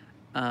emperor's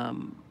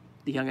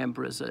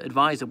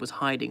advisor was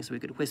hiding, so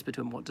he could whisper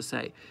to him what to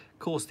say. Of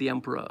course, the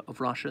Emperor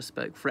of Russia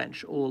spoke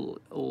French. All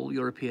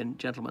European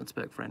gentlemen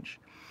spoke French.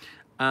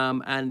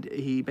 And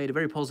he made a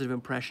very positive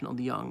impression on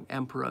the young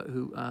emperor,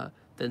 who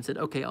then said,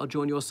 okay, I'll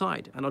join your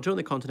side, and I'll join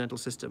the continental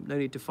system. No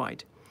need to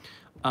fight.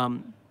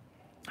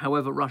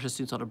 However, Russia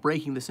soon started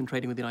breaking this and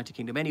trading with the United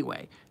Kingdom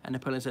anyway. And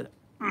Napoleon said,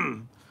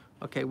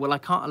 okay, well, I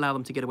can't allow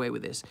them to get away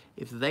with this.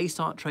 If they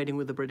start trading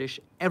with the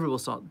British, everyone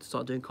will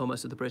start doing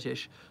commerce with the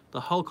British.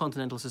 The whole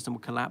continental system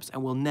will collapse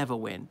and we'll never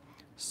win.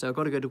 So I've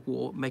got to go to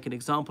war, make an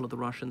example of the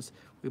Russians.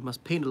 We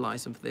must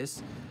penalize them for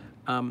this.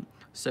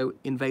 So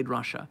invade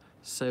Russia.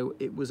 So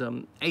it was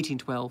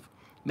 1812,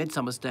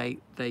 Midsummer's Day.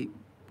 They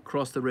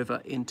crossed the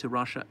river into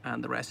Russia,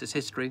 and the rest is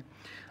history.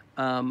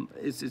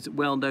 It's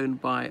well known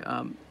by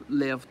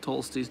Lev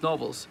Tolstoy's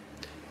novels.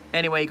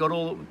 Anyway, he got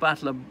all the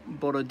Battle of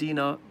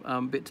Borodino, a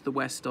bit to the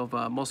west of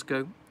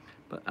Moscow,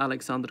 but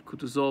Alexander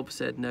Kutuzov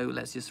said, no,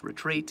 let's just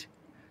retreat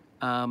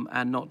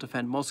and not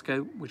defend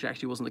Moscow, which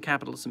actually wasn't the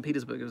capital. St.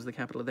 Petersburg was the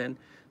capital then.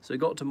 So he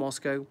got to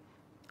Moscow,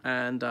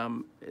 and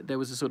there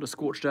was a sort of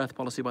scorched earth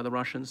policy by the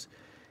Russians.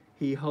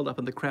 He held up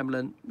in the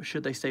Kremlin,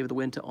 should they stay for the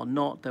winter or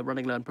not? They're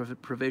running low on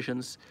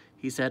provisions.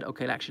 He said,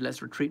 okay, actually,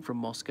 let's retreat from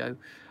Moscow.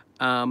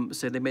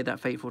 So they made that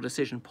fateful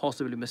decision,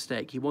 possibly a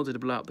mistake. He wanted to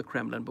blow up the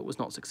Kremlin, but was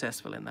not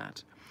successful in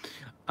that.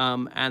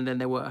 And then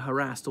they were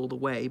harassed all the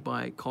way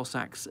by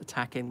Cossacks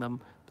attacking them,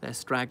 their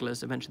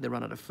stragglers. Eventually they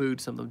ran out of food,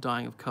 some of them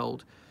dying of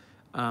cold.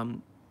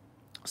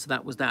 So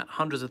that was that.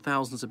 Hundreds of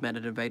thousands of men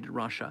had invaded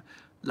Russia,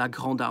 La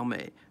Grande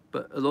Armée.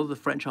 But a lot of the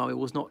French army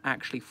was not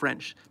actually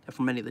French. They're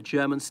from many of the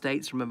German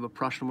states. Remember,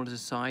 Prussia was his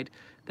side.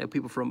 There were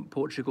people from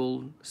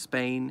Portugal,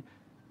 Spain,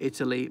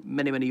 Italy,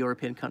 many, many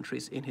European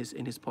countries in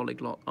his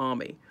polyglot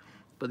army.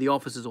 but the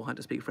officers all had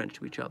to speak French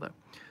to each other.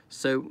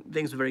 So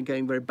things were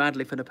going very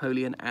badly for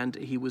Napoleon, and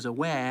he was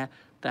aware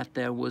that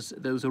there was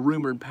a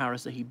rumor in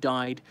Paris that he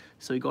died.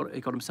 So he got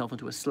himself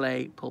into a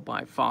sleigh pulled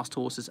by fast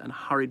horses and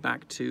hurried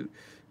back to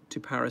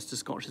Paris to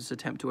squash this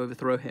attempt to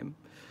overthrow him.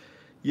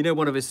 You know,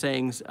 one of his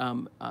sayings.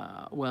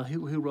 Well,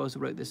 who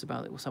wrote this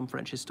about it? Was some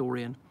French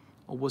historian,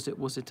 or was it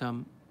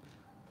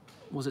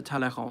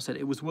Talleyrand said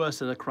it was worse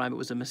than a crime, it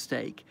was a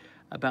mistake,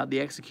 about the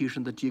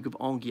execution of the Duke of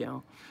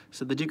Enghien.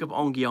 So the Duke of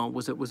Enghien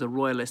was a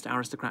royalist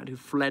aristocrat who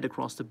fled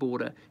across the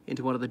border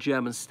into one of the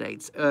German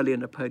states early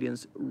in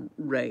Napoleon's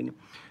reign,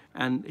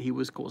 and he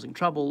was causing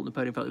trouble.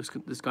 Napoleon felt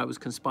this guy was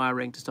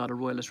conspiring to start a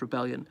royalist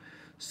rebellion.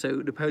 So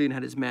Napoleon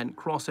had his men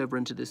cross over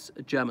into this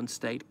German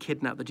state,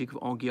 kidnap the Duke of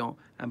Enghien,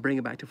 and bring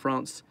him back to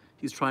France.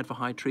 He was tried for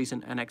high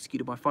treason and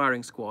executed by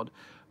firing squad,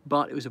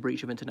 but it was a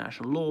breach of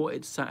international law.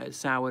 It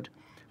soured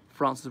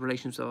France's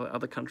relations with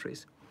other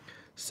countries.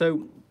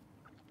 So,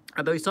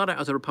 although he started out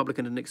as a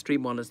Republican and an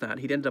extreme one as that,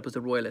 he'd ended up as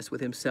a royalist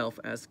with himself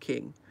as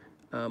king.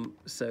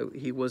 So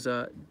he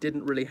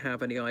didn't really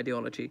have any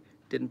ideology,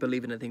 didn't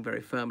believe in anything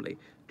very firmly,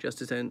 just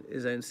his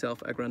own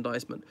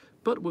self-aggrandizement,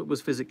 but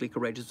was physically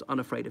courageous,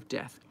 unafraid of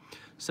death.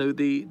 So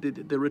the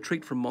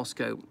retreat from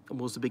Moscow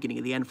was the beginning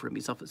of the end for him.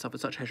 He suffered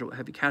such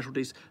heavy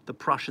casualties. The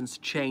Prussians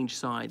changed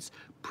sides.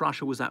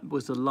 Prussia was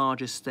the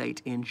largest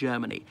state in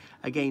Germany.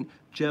 Again,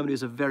 Germany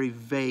was a very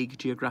vague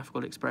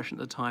geographical expression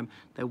at the time.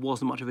 There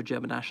wasn't much of a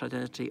German national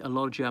identity. A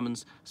lot of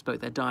Germans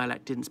spoke their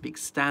dialect, didn't speak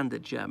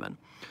standard German.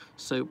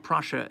 So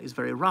Prussia is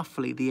very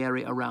roughly the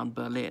area around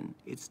Berlin.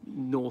 It's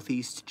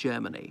northeast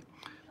Germany.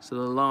 So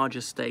the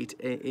largest state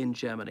in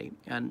Germany,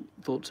 and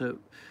thought to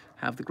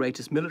have the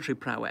greatest military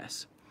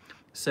prowess.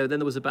 So then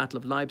there was the Battle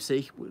of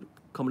Leipzig,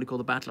 commonly called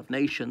the Battle of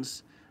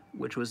Nations,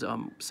 which was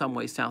some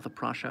way south of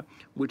Prussia,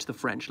 which the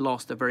French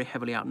lost. They're very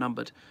heavily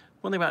outnumbered.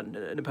 One thing about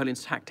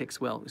Napoleon's tactics,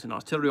 well, he was an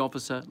artillery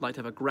officer, liked to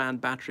have a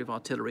grand battery of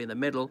artillery in the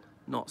middle,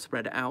 not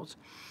spread it out.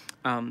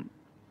 And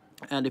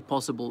if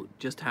possible,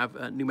 just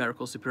have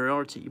numerical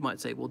superiority. You might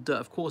say, well, duh,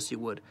 of course you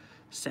would.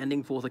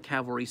 Sending forth a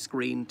cavalry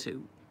screen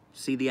to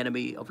see the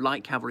enemy of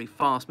light cavalry,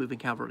 fast-moving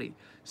cavalry,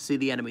 see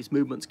the enemy's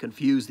movements,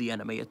 confuse the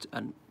enemy,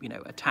 and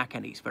attack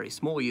any very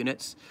small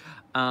units,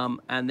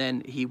 and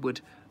then he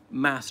would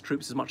mass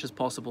troops as much as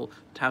possible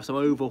to have some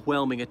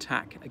overwhelming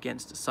attack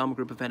against some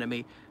group of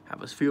enemy,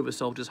 have as few of his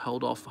soldiers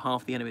hold off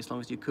half the enemy as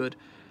long as you could,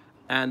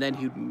 and then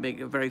he'd make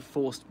a very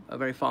fast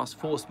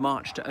forced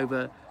march to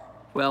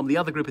overwhelm the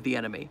other group of the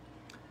enemy.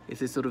 It's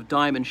this sort of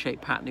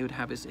diamond-shaped pattern he would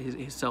have his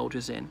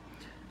soldiers in.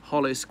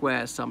 Hollow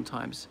squares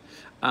sometimes,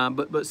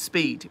 but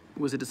speed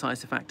was a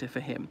decisive factor for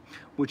him,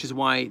 which is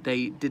why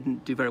they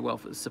didn't do very well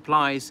for the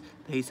supplies.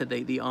 He said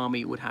the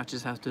army would have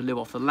to live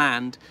off the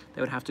land.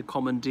 They would have to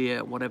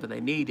commandeer whatever they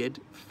needed,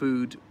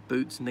 food,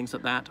 boots and things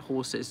like that,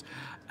 horses,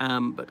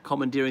 but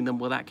commandeering them,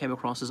 well, that came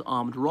across as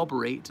armed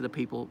robbery to the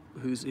people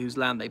whose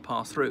land they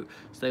passed through,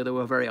 so they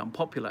were very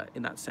unpopular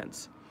in that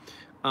sense.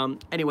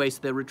 Anyway, so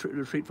the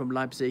retreat from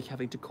Leipzig,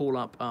 having to call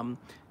up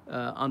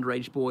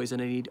underage boys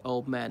and any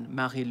old men,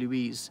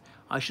 Louise.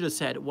 I should have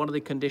said one of the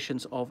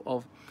conditions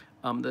of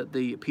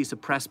the Peace of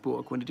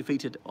Pressburg, when he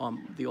defeated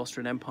the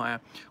Austrian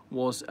Empire,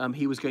 was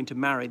he was going to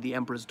marry the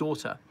emperor's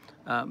daughter,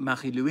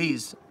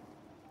 Louise,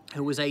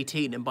 who was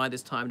 18, and by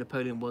this time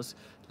Napoleon was,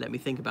 let me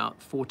think,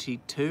 about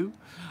 42,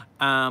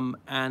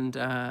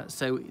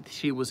 so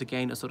she was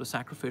again a sort of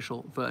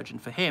sacrificial virgin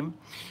for him,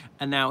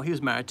 and now he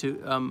was married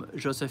to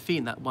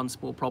Josephine. That one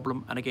small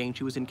problem, and again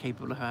she was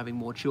incapable of having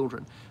more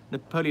children.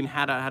 Napoleon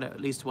had at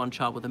least one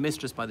child with a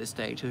mistress by this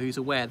stage, who's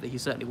aware that he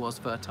certainly was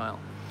fertile,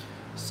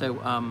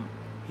 so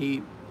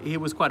he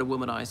was quite a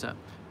womanizer.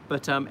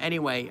 But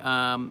anyway,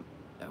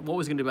 what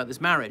was he going to do about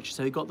this marriage?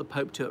 So he got the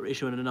Pope to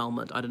issue an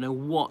annulment. I don't know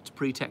what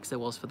pretext there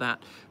was for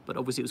that, but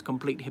obviously it was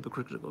completely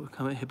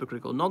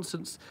hypocritical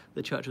nonsense.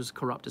 The church was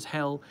corrupt as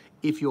hell.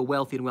 If you're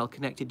wealthy and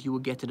well-connected, you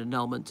would get an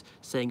annulment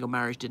saying your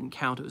marriage didn't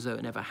count as though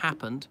it never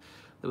happened.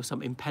 There was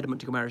some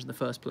impediment to your marriage in the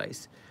first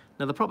place.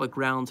 Now, the proper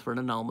grounds for an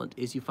annulment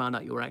is you found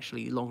out you were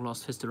actually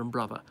long-lost sister and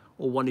brother,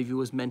 or one of you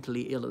was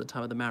mentally ill at the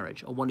time of the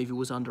marriage, or one of you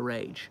was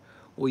underage,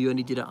 or you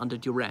only did it under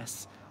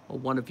duress, or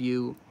one of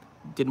you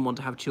didn't want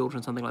to have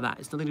children, something like that.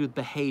 It's nothing to do with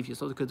behavior. It's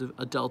not because of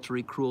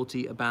adultery,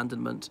 cruelty,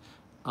 abandonment,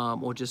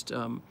 or just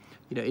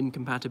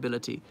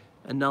incompatibility.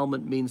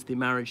 Annulment means the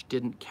marriage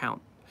didn't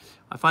count.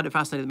 I find it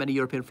fascinating that many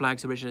European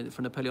flags originated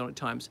from Napoleonic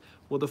times.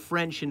 Well, the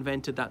French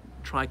invented that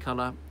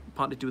tricolour,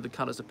 partly to do with the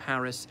colours of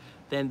Paris.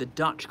 Then the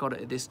Dutch got it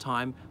at this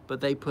time,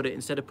 but they put it,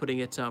 instead of putting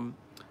it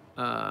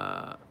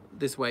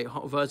this way,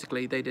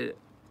 vertically, they did it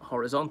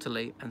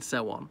horizontally, and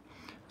so on.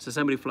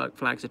 So many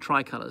flags are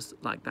tricolours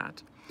like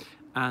that.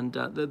 And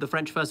the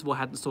French, first of all,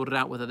 hadn't sorted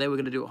out whether they were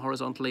going to do it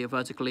horizontally or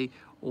vertically,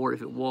 or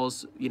if it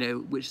was,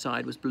 which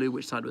side was blue,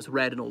 which side was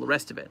red, and all the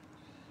rest of it.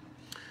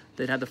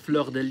 They'd had the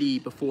fleur de lis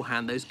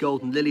beforehand, those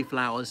golden lily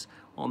flowers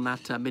on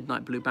that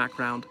midnight blue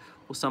background,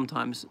 or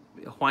sometimes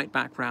a white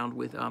background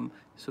with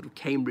sort of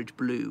Cambridge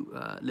blue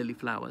lily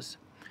flowers.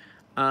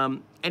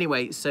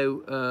 Anyway,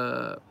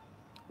 so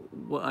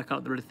well, I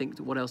can't really think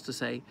what else to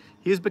say.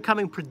 He was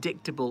becoming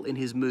predictable in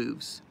his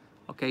moves.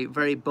 Okay,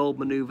 very bold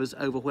maneuvers,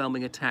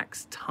 overwhelming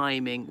attacks,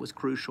 timing was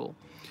crucial.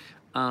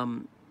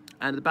 And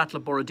the Battle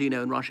of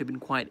Borodino in Russia had been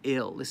quite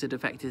ill. This had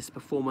affected his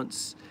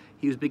performance.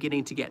 He was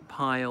beginning to get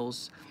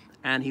piles,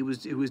 and he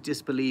was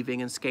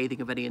disbelieving and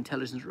scathing of any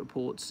intelligence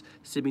reports,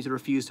 seeming to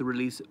refuse to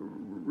release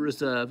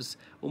reserves,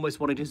 almost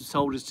wanting his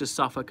soldiers to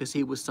suffer because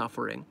he was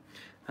suffering.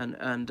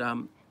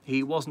 And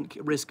he wasn't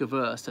risk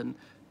averse, and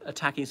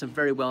attacking some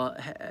very well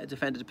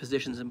defended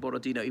positions in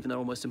Borodino, even though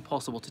almost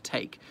impossible to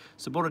take.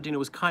 So Borodino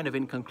was kind of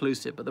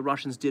inconclusive, but the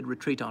Russians did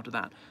retreat after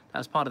that. That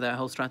was part of their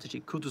whole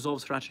strategy.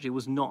 Kutuzov's strategy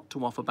was not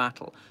to offer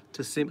battle,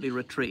 to simply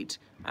retreat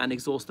and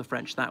exhaust the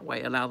French that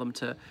way, allow them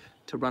to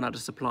run out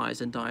of supplies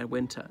and die in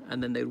winter,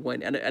 and then they'd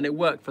win. And it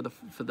worked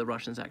for the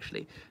Russians,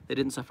 actually. They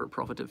didn't suffer a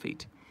profit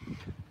defeat.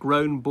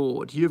 Grown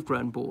bored. You've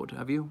grown bored,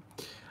 have you?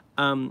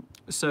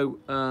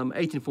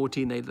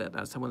 1814,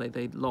 that's when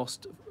they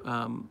lost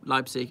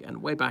Leipzig,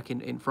 and way back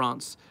in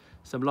France,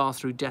 some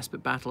last through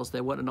desperate battles.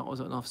 There weren't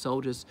enough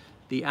soldiers.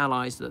 The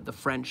Allies, the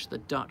French, the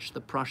Dutch,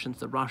 the Prussians,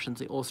 the Russians,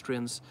 the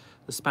Austrians,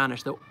 the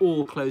Spanish, they're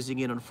all closing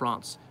in on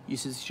France. You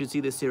should see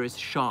this series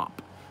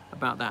Sharp,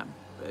 about that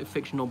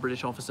fictional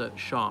British officer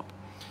Sharp.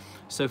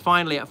 So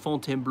finally, at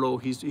Fontainebleau,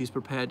 he's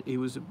prepared. He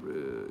was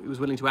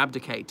willing to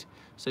abdicate.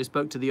 So he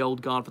spoke to the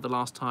old guard for the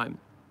last time.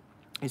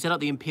 He set up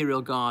the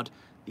Imperial Guard,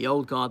 the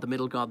old guard, the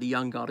middle guard, the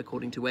young guard,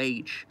 according to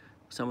age.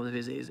 Some of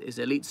his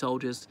elite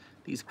soldiers,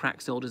 these crack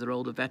soldiers are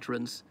older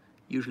veterans,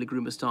 usually grew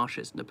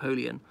moustaches,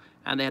 Napoleon,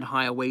 and they had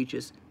higher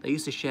wages. They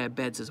used to share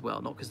beds as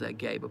well, not because they're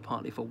gay, but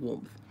partly for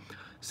warmth.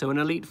 So an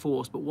elite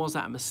force, but was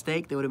that a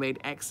mistake? They would have made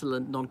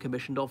excellent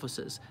non-commissioned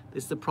officers.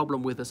 This is the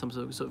problem with some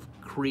sort of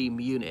cream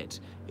unit,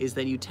 is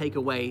then you take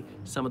away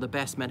some of the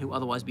best men who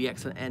otherwise be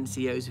excellent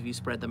NCOs if you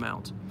spread them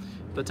out.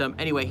 But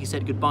anyway, he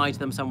said goodbye to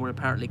them, some were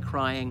apparently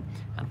crying,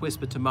 and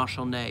whispered to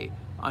Marshal Ney,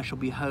 "I shall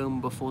be home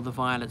before the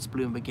violets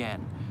bloom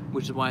again,"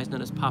 which is why he's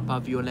known as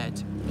Papa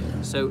Violette.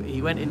 So he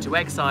went into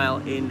exile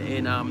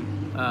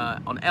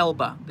on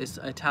Elba, this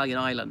Italian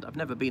island. I've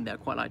never been there,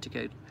 quite like to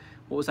go.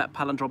 What was that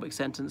palindromic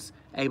sentence?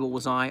 Abel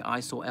was I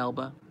saw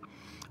Elba.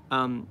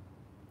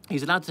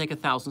 He's allowed to take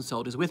 1,000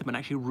 soldiers with him and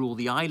actually rule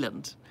the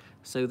island.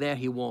 So there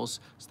he was.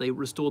 So they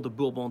restored the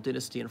Bourbon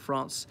dynasty in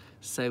France.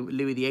 So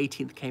Louis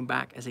XVIII came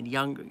back as a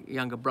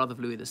younger brother of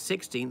Louis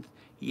XVI.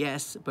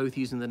 Yes, both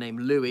using the name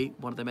Louis,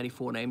 one of their many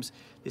forenames.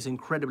 This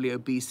incredibly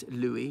obese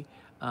Louis,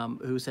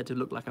 who was said to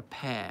look like a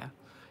pear.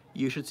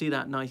 You should see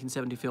that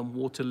 1970 film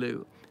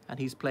Waterloo, and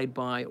he's played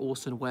by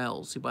Orson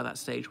Welles, who by that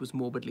stage was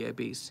morbidly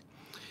obese.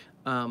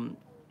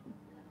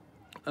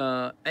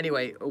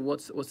 Anyway,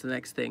 what's the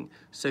next thing?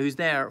 So he's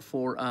there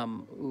for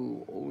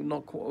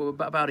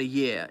about a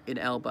year in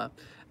Elba,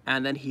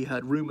 and then he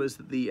heard rumors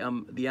that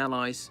the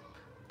Allies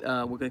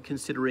were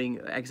considering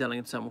exiling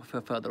him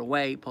somewhere further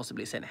away,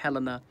 possibly St.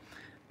 Helena,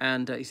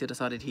 and he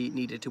decided he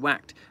needed to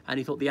act, and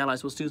he thought the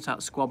Allies will soon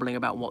start squabbling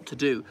about what to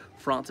do.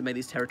 France had made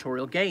these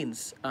territorial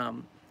gains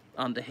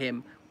under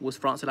him. Was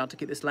France allowed to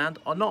keep this land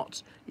or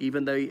not?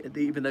 Even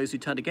those who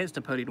turned against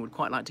Napoleon would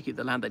quite like to keep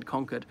the land they'd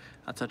conquered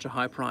at such a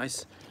high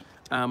price.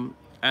 But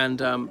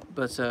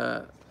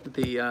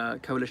the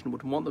coalition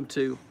wouldn't want them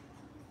to.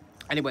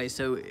 Anyway,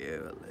 so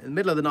in the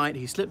middle of the night,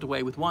 he slipped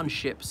away with one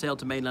ship, sailed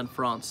to mainland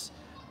France,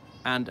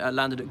 and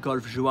landed at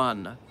Golfe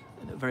Juan,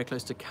 very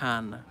close to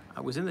Cannes.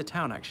 I was in the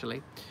town,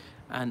 actually,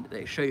 and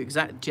they show you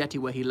exact jetty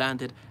where he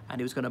landed, and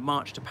he was going to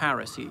march to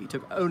Paris. He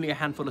took only a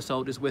handful of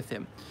soldiers with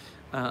him.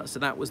 So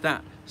that was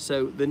that.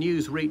 So the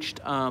news reached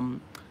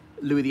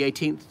Louis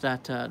XVIII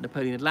that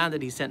Napoleon had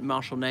landed. He sent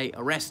Marshal Ney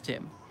arrest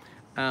him.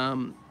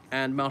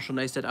 And Marshal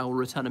Ney said, "I will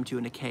return him to you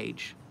in a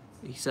cage."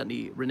 He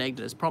certainly reneged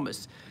on his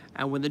promise.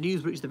 And when the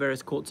news reached the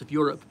various courts of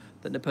Europe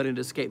that Napoleon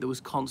had escaped, there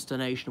was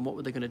consternation. What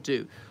were they going to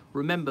do?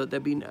 Remember, there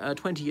had been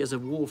 20 years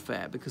of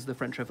warfare because of the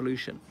French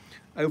Revolution.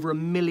 Over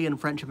 1 million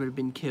Frenchmen had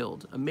been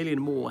killed. 1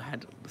 million more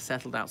had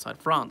settled outside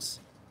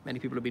France. Many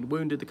people had been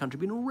wounded. The country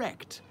had been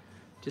wrecked.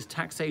 Just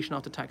taxation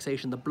after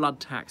taxation. The blood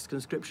tax,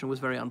 conscription was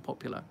very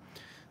unpopular.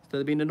 So there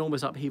had been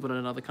enormous upheaval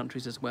in other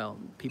countries as well.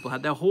 People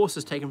had their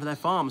horses taken from their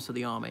farms for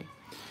the army.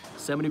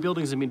 So many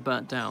buildings had been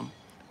burnt down.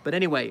 But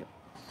anyway,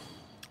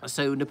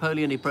 so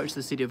Napoleon approached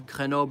the city of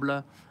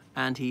Grenoble,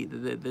 and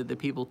the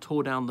people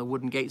tore down the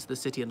wooden gates of the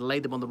city and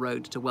laid them on the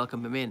road to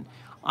welcome him in.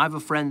 I have a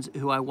friend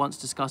who I once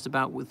discussed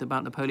about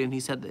Napoleon. He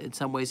said that in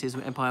some ways his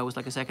empire was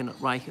like a second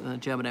Reich in the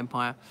German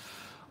Empire.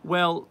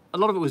 Well, a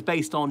lot of it was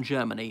based on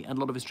Germany, and a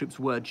lot of his troops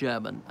were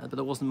German, but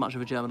there wasn't much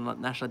of a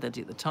German national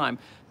identity at the time.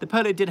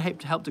 Napoleon did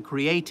help to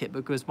create it,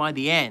 because by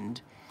the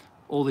end,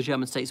 all the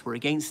German states were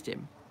against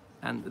him.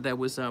 And there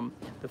was the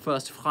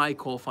first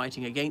Freikorps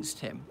fighting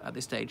against him at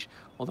this stage,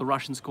 or the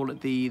Russians call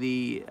it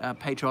the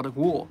Patriotic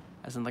War,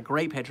 as in the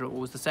Great Patriotic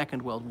War was the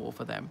Second World War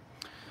for them.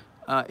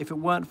 If it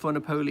weren't for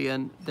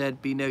Napoleon,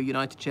 there'd be no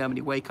United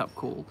Germany wake-up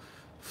call.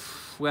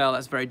 Well,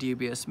 that's very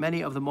dubious.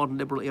 Many of the modern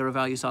liberal era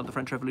values started the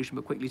French Revolution,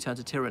 but quickly turned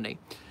to tyranny.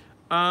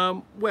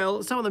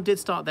 Well, some of them did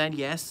start then,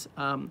 yes,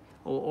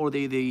 or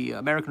the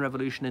American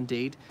Revolution,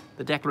 indeed.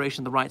 The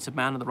Declaration of the Rights of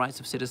Man and the Rights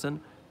of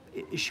Citizen.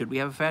 Should we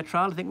have a fair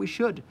trial? I think we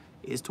should.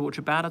 Is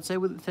torture bad? I'd say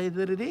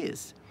that it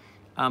is.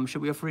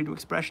 Should we have freedom of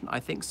expression? I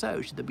think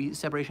so. Should there be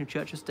separation of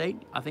church and state?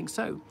 I think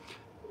so.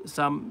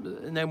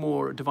 No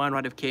more divine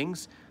right of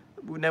kings,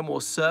 no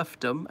more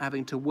serfdom,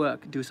 having to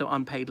work, do some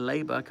unpaid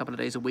labor a couple of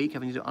days a week,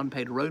 having to do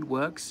unpaid road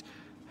works,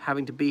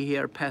 having to be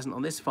here a peasant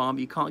on this farm.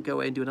 You can't go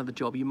away and do another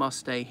job. You must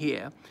stay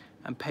here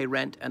and pay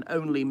rent and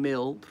only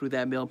mill through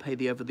their mill, pay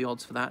the over the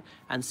odds for that,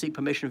 and seek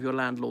permission of your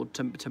landlord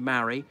to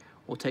marry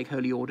or take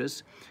holy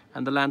orders.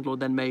 And the landlord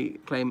then may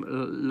claim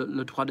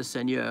le droit de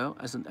seigneur,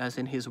 as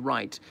in his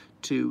right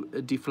to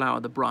deflower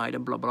the bride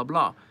and blah, blah,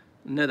 blah.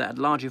 No, that had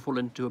largely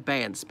fallen into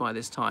abeyance by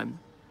this time.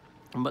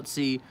 But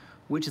see,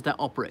 which is that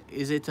opera?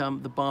 Is it The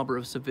Barber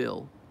of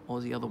Seville,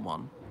 or the other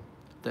one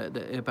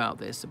about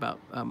this, about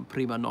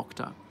Prima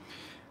Nocta?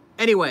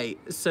 Anyway,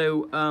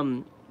 so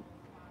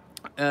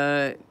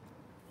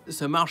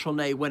Marshal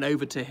Ney went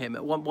over to him.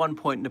 At one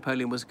point,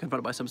 Napoleon was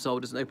confronted by some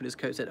soldiers and opened his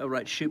coat and said, "Oh,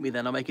 right, shoot me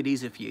then, I'll make it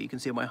easier for you. You can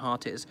see where my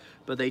heart is."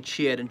 But they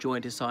cheered and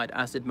joined his side,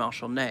 as did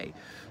Marshal Ney.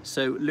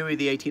 So Louis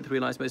XVIII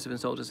realized most of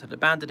his soldiers had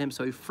abandoned him,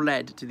 so he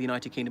fled to the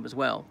United Kingdom as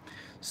well.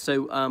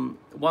 So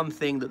one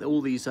thing that all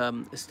these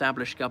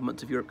established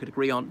governments of Europe could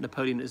agree on,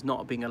 Napoleon is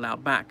not being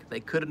allowed back. They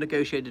could have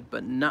negotiated,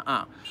 but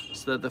nah.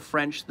 So the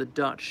French, the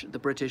Dutch, the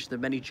British, the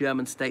many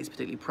German states,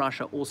 particularly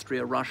Prussia,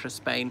 Austria, Russia,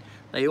 Spain,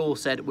 they all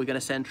said, we're going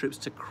to send troops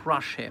to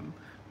crush him.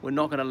 We're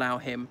not going to allow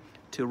him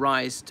to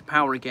rise to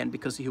power again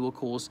because he will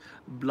cause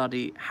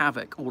bloody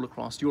havoc all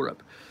across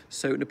Europe.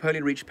 So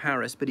Napoleon reached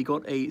Paris, but he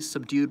got a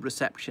subdued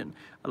reception.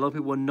 A lot of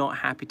people were not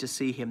happy to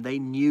see him. They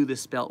knew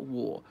this spelt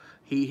war.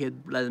 He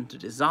had led them to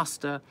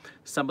disaster.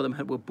 Some of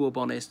them were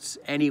Bourbonists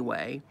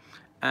anyway,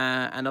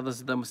 and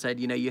others of them said,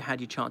 you know, you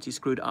had your chance, you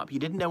screwed it up. You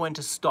didn't know when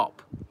to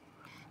stop.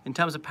 In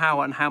terms of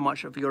power and how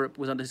much of Europe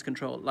was under his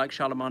control, like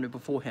Charlemagne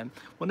before him.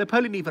 Well,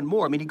 Napoleon even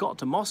more. I mean, he got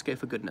to Moscow,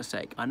 for goodness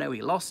sake. I know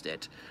he lost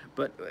it,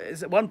 but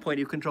at one point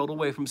he controlled all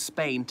the way from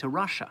Spain to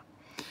Russia.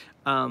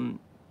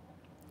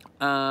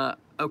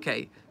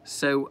 Okay,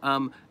 so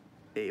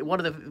one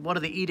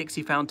of the edicts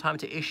he found time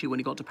to issue when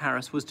he got to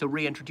Paris was to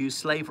reintroduce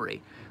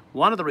slavery.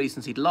 One of the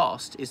reasons he'd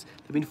lost is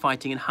they've been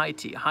fighting in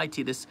Haiti.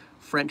 Haiti, this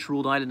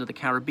French-ruled island of the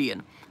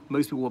Caribbean.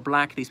 Most people were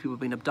black. These people have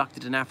been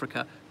abducted in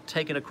Africa,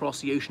 taken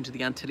across the ocean to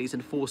the Antilles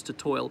and forced to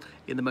toil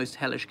in the most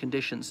hellish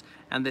conditions.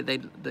 And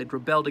they'd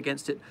rebelled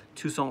against it.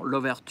 Toussaint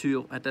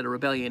Louverture had led a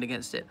rebellion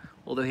against it,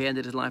 although he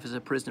ended his life as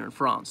a prisoner in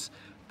France.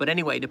 But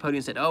anyway,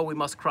 Napoleon said, oh, we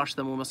must crush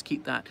them, we must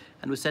keep that,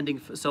 and was sending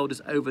soldiers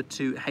over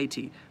to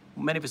Haiti.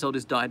 Many of his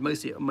soldiers died,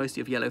 mostly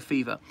of yellow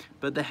fever,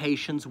 but the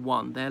Haitians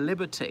won their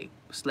liberty.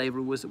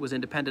 Slavery was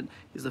independent.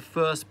 It was the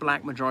first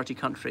black majority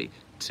country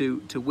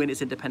to win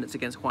its independence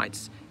against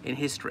whites in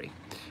history.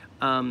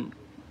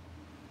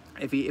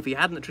 If he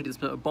hadn't treated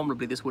this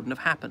abominably, this wouldn't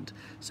have happened.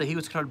 So he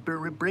was trying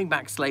to bring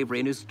back slavery,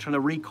 and he was trying to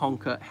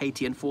reconquer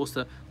Haiti and force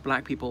the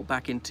black people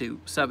back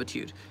into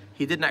servitude.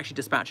 He didn't actually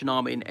dispatch an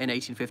army in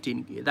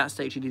 1815. At that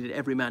stage, he needed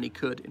every man he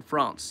could in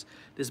France.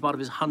 This is part of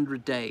his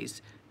 100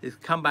 days. His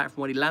comeback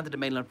from when he landed in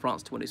mainland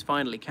France to when he was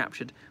finally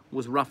captured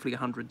was roughly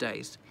 100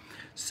 days.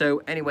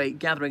 So anyway,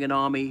 gathering an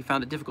army, he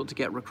found it difficult to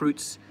get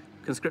recruits,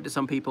 conscripted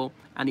some people,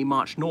 and he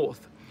marched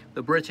north.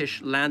 The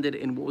British landed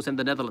in what was in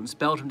the Netherlands.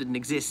 Belgium didn't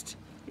exist.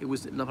 It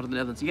was not part of the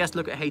Netherlands. Yes,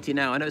 look at Haiti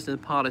now. I know it's in a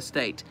parlous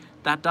state.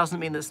 That doesn't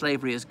mean that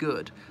slavery is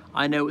good.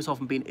 I know it's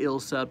often been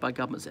ill-served by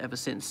governments ever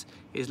since.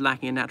 It's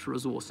lacking in natural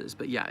resources.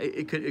 But yeah,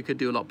 it could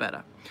do a lot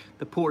better.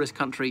 The poorest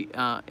country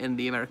in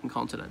the American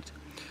continent.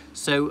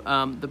 So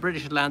the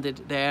British had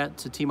landed there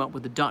to team up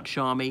with the Dutch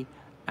army,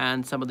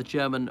 and some of the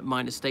German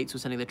minor states were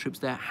sending their troops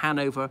there.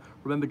 Hanover,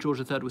 remember George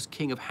III was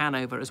king of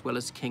Hanover as well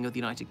as king of the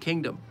United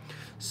Kingdom.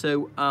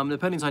 So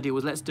Napoleon's idea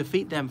was, let's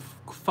defeat them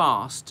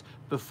fast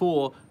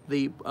before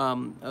the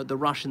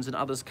Russians and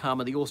others come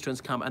and the Austrians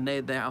come, and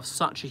they have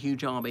such a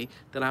huge army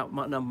that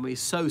outnumber me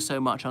so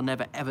much I'll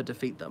never ever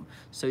defeat them.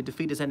 So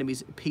defeat his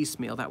enemies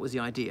piecemeal, that was the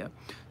idea.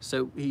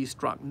 So he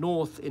struck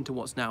north into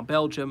what's now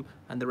Belgium,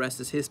 and the rest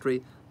is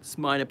history.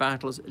 Minor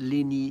battles,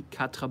 Ligny,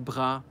 Quatre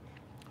Bras,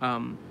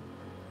 and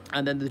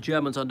then the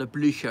Germans under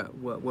Blücher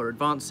were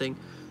advancing.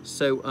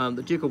 So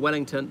the Duke of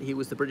Wellington, he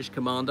was the British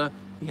commander.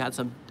 He had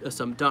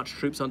some Dutch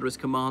troops under his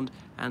command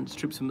and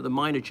troops from the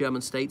minor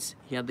German states.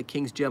 He had the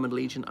King's German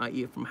Legion,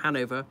 i.e. from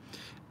Hanover,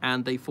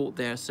 and they fought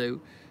there.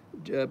 So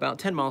about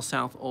 10 miles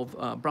south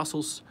of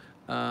Brussels,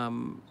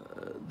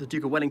 the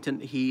Duke of Wellington,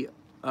 he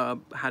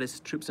had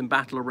his troops in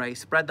battle array,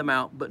 spread them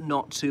out, but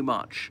not too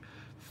much.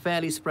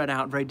 Fairly spread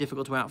out, very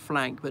difficult to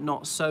outflank, but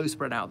not so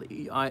spread out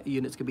that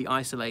units could be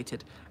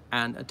isolated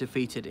and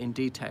defeated in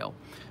detail.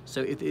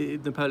 So if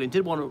Napoleon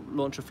did want to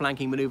launch a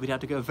flanking maneuver, he'd have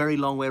to go a very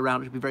long way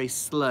around. It would be very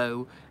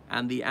slow,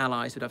 and the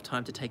Allies would have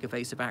time to take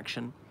evasive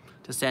action,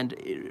 to send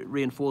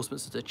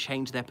reinforcements to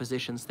change their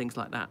positions, things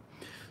like that.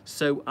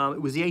 So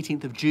it was the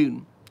 18th of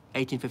June,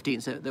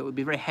 1815, so there would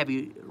be very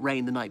heavy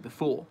rain the night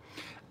before.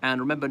 And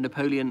remember,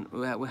 Napoleon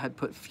had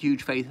put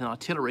huge faith in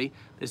artillery.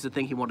 This is the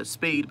thing, he wanted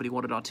speed, but he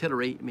wanted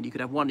artillery. I mean, you could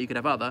have one, you could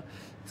have other.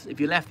 So if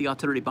you left the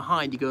artillery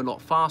behind, you go a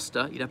lot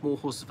faster. You'd have more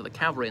horses for the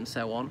cavalry and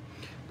so on.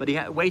 But he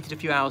had waited a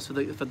few hours for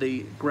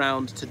the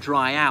ground to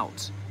dry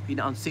out. Been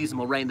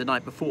unseasonable rain the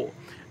night before.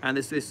 And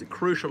this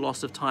crucial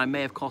loss of time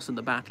may have cost him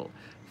the battle.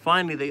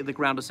 Finally, the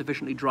ground was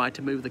sufficiently dry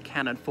to move the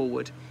cannon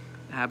forward,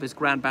 have his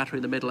grand battery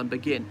in the middle and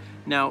begin.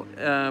 Now,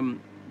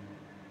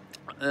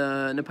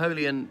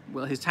 Napoleon,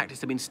 well, his tactics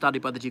had been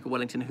studied by the Duke of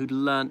Wellington, who'd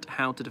learnt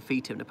how to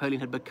defeat him. Napoleon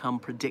had become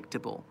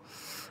predictable.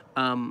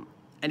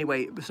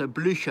 Anyway, so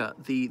Blücher,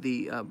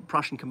 the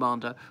Prussian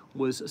commander,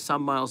 was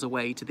some miles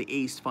away to the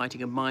east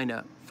fighting a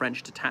minor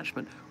French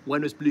detachment.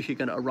 When was Blücher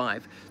going to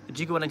arrive? The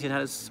Duke of Wellington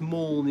had a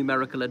small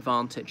numerical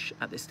advantage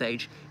at this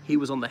stage. He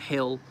was on the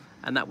hill,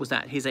 and that was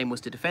that. His aim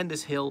was to defend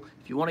this hill.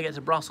 If you want to get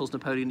to Brussels,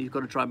 Napoleon, you've got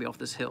to drive me off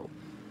this hill.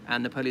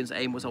 And Napoleon's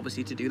aim was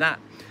obviously to do that.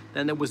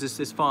 Then there was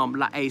this farm,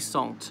 La Haie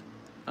Sainte,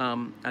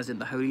 as in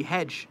the Holy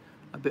Hedge,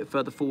 a bit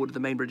further forward to the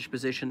main British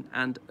position,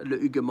 and Le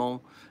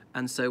Huguemont.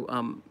 And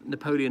so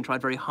Napoleon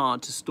tried very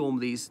hard to storm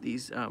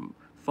these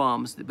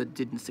farms, but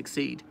didn't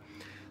succeed.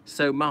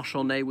 So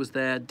Marshal Ney was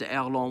there,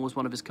 d'Erlon was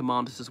one of his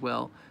commanders as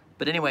well.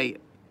 But anyway,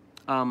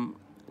 some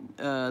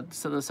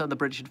of the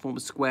British had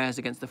formed squares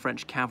against the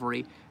French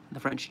cavalry, and the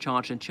French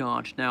charged and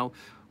charged. Now,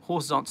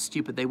 horses aren't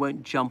stupid, they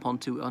won't jump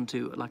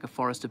onto like a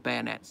forest of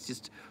bayonets.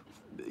 Just,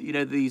 you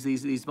know,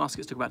 these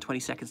muskets took about 20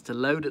 seconds to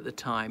load at the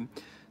time.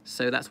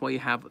 So that's why you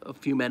have a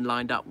few men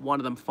lined up, one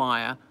of them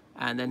fire,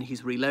 and then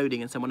he's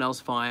reloading, and someone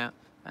else fire,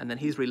 and then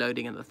he's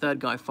reloading, and the third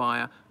guy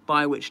fire,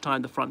 by which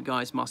time the front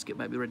guy's musket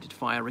may be ready to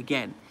fire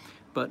again.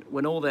 But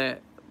when all the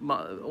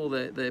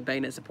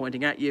bayonets are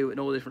pointing at you in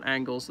all different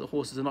angles, the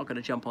horses are not going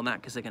to jump on that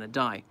because they're going to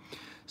die.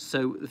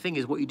 So the thing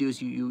is, what you do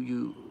is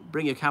you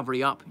bring your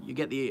cavalry up, you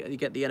get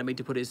the enemy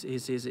to put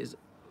his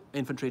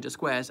infantry into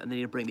squares, and then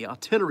you bring the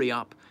artillery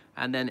up,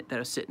 and then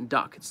they're a sit and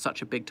duck. It's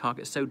such a big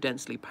target, so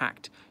densely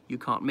packed, you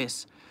can't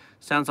miss.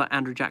 Sounds like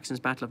Andrew Jackson's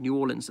Battle of New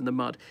Orleans in the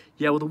mud.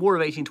 Yeah, well, the War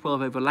of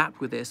 1812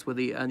 overlapped with this, where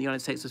the United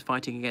States was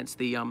fighting against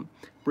the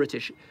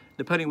British.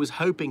 Napoleon was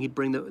hoping he'd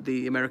bring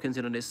the Americans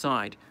in on his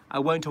side. I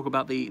won't talk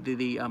about the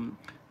War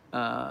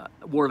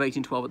of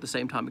 1812 at the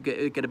same time.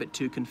 It'd get a bit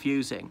too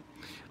confusing.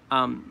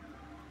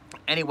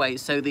 Anyway,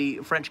 so the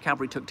French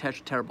cavalry took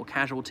terrible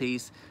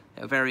casualties.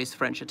 There were various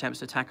French attempts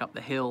to attack up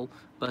the hill,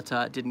 but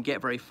didn't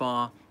get very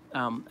far.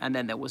 And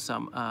then there was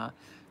some...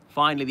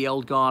 finally, the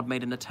Old Guard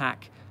made an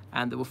attack,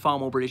 and there were far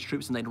more British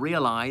troops than they'd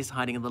realised,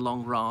 hiding in the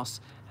long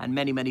grass, and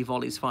many, many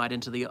volleys fired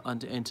into the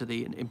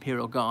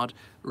Imperial Guard.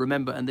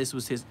 Remember, and this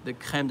was the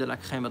crème de la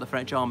crème of the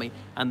French army,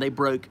 and they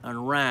broke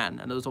and ran,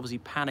 and there was obviously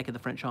panic in the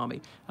French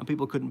army, and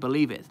people couldn't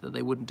believe it, that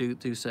they wouldn't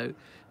do so.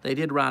 They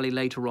did rally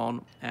later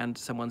on, and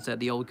someone said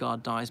the Old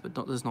Guard dies but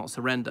does not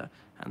surrender,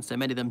 and so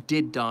many of them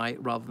did die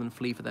rather than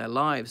flee for their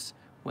lives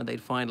when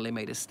they'd finally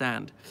made a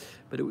stand.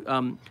 But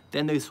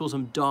then they saw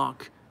some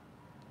dark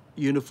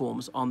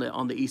uniforms on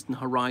the eastern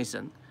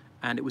horizon,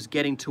 and it was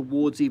getting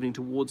towards evening,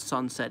 towards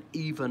sunset,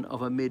 even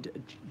of a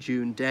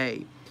mid-June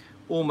day,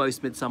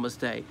 almost midsummer's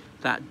day.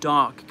 That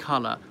dark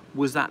colour,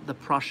 was that the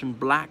Prussian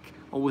black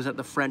or was that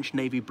the French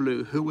navy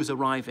blue? Who was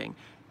arriving?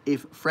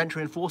 If French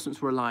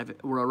reinforcements were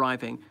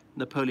arriving,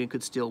 Napoleon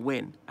could still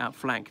win,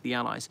 outflank the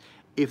Allies.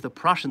 If the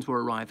Prussians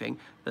were arriving,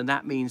 then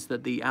that means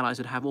that the Allies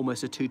would have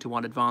almost a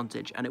 2-to-1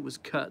 advantage, and it was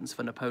curtains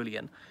for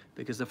Napoleon,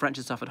 because the French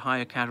had suffered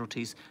higher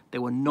casualties. They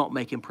were not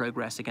making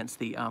progress against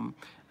the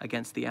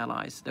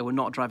Allies. They were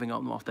not driving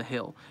them off the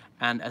hill.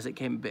 And as it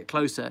came a bit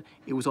closer,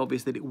 it was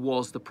obvious that it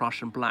was the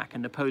Prussian black,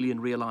 and Napoleon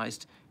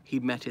realised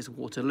he'd met his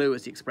Waterloo,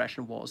 as the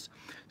expression was.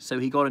 So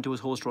he got into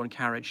his horse-drawn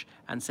carriage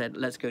and said,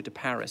 let's go to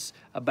Paris,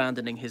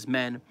 abandoning his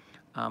men.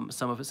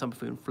 Some of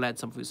whom fled,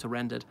 some of whom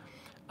surrendered.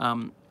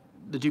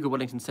 The Duke of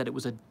Wellington said it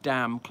was a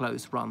damn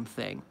close run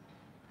thing.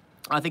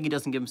 I think he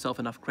doesn't give himself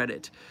enough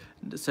credit.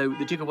 So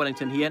the Duke of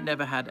Wellington, he had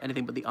never had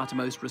anything but the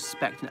uttermost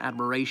respect and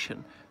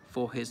admiration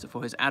for his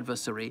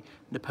adversary,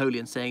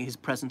 Napoleon, saying his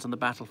presence on the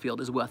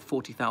battlefield is worth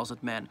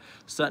 40,000 men.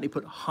 Certainly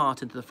put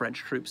heart into the French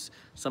troops.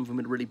 Some of them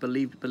had really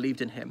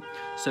believed in him.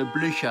 So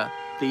Blücher,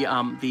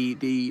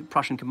 the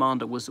Prussian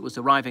commander, was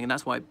arriving, and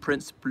that's why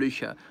Prince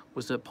Blücher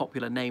was a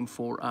popular name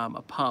for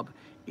a pub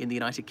in the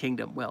United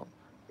Kingdom. Well,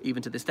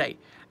 even to this day.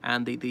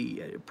 And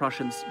the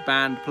Prussians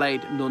band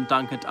played Nun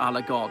dankend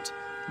alle Gott.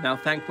 Now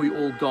thank we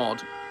all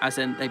God, as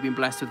in they've been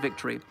blessed with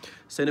victory.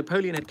 So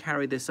Napoleon had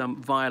carried this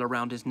vial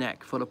around his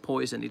neck full of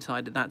poison. He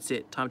decided that's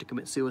it, time to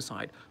commit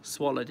suicide,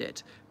 swallowed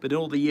it. But in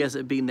all the years it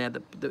had been there,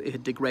 it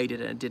had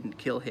degraded and it didn't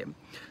kill him.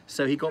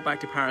 So he got back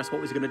to Paris.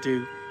 What was he going to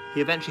do?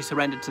 He eventually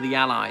surrendered to the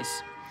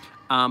Allies.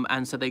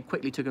 And so they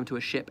quickly took him to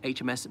a ship,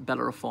 HMS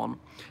Bellerophon,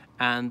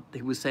 and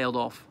he was sailed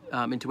off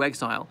into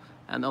exile.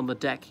 And on the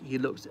deck, he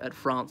looked at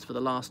France for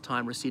the last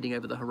time, receding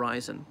over the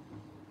horizon.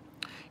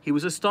 He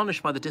was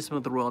astonished by the discipline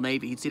of the Royal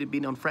Navy. He'd seen it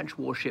been on French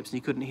warships and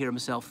he couldn't hear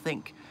himself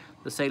think.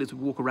 The sailors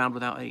would walk around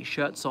without any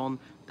shirts on.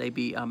 They'd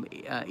be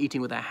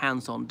eating with their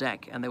hands on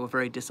deck, and they were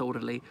very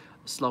disorderly,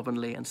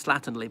 slovenly, and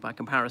slatternly by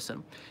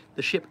comparison.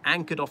 The ship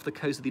anchored off the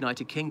coast of the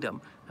United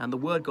Kingdom, and the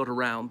word got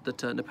around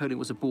that Napoleon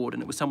was aboard,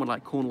 and it was someone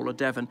like Cornwall or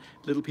Devon.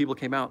 Little people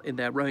came out in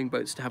their rowing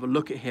boats to have a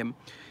look at him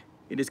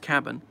in his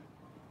cabin.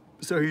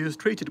 So he was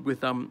treated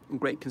with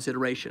great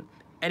consideration.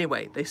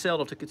 Anyway, they sailed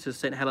off to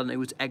St. Helena. He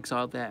was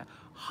exiled there.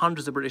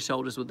 Hundreds of British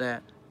soldiers were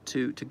there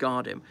to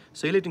guard him.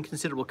 So he lived in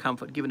considerable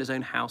comfort, given his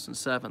own house and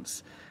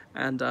servants.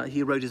 And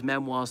he wrote his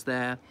memoirs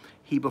there.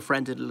 He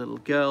befriended a little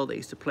girl. They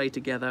used to play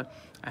together,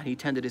 and he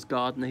tended his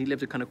garden, and he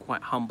lived a kind of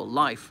quite humble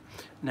life.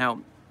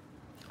 Now,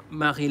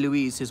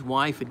 Marie-Louise, his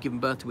wife, had given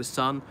birth to his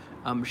son.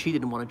 She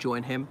didn't want to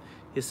join him.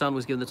 His son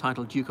was given the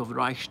title Duke of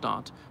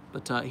Reichstadt,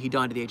 but he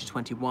died at the age of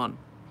 21.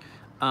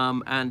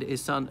 And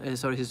his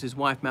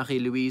wife,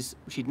 Marie-Louise,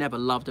 she'd never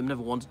loved him,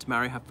 never wanted to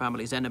marry her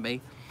family's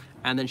enemy.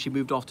 And then she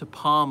moved off to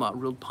Parma,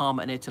 ruled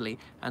Parma in Italy,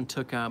 and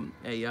took a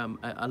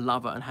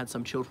lover and had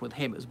some children with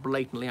him. It was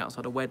blatantly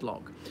outside of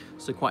wedlock.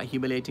 So quite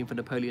humiliating for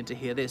Napoleon to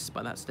hear this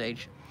by that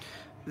stage.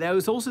 There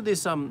was also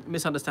this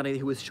misunderstanding that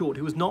he was short.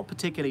 He was not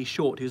particularly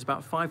short. He was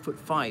about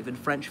 5'5" in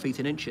French feet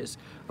and inches.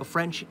 A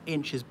French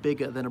inch is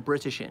bigger than a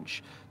British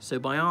inch. So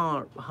by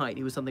our height,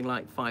 he was something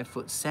like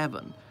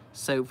 5'7".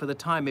 So for the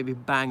time, maybe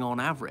bang on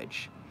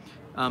average.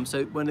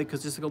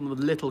 Because this is called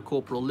little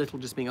corporal, little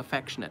just being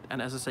affectionate. And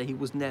as I say, he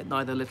was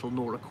neither little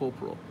nor a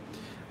corporal.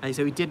 And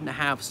so he didn't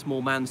have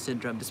small man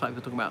syndrome, despite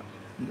people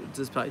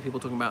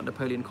talking about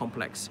Napoleon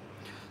complex.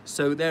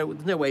 So there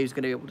was no way he was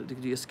going to be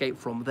able to escape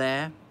from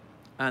there.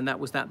 And that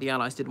was that. The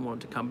Allies didn't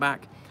want him to come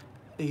back.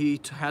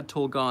 He had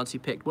tall guards he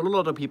picked. What a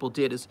lot of people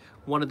did is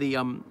one of the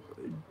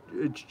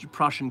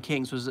Prussian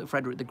kings was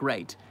Frederick the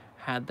Great.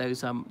 Had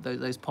those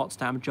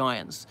Potsdam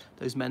giants,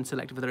 those men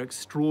selected for their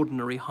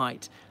extraordinary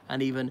height,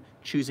 and even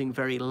choosing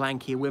very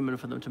lanky women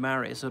for them to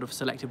marry, a sort of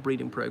selective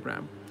breeding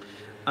program.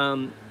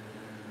 What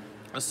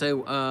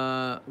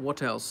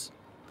else?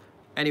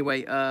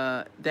 Anyway,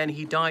 then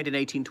he died in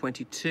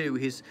 1822.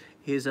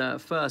 His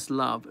first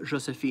love,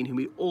 Josephine, whom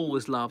he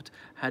always loved,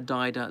 had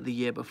died the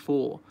year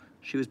before.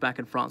 She was back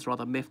in France,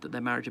 rather miffed that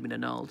their marriage had been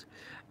annulled.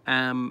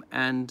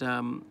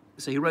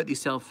 So he wrote these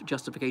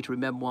self-justificatory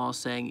memoirs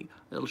saying,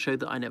 it'll show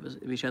that I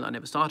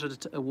never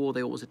started a war,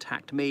 they always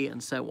attacked me,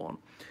 and so on,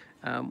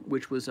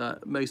 which was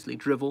mostly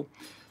drivel.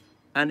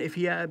 And if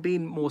he had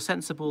been more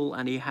sensible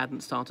and he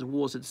hadn't started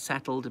wars, had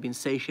settled, had been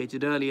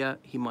satiated earlier,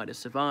 he might have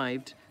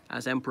survived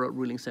as emperor,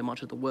 ruling so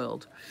much of the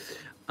world.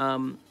 He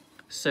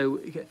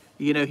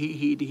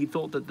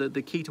thought that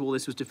the key to all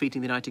this was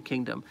defeating the United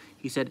Kingdom.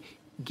 He said,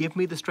 give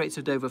me the Straits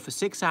of Dover for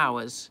 6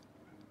 hours,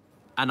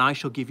 and I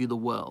shall give you the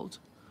world.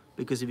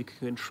 Because if he could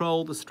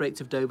control the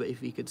Straits of Dover, if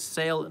he could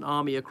sail an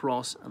army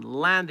across and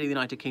land in the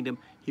United Kingdom,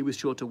 he was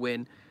sure to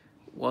win.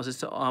 Was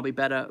his army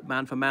better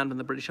man for man than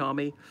the British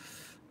Army?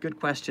 Good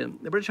question.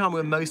 The British Army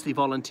were mostly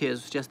volunteers,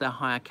 it was just their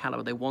higher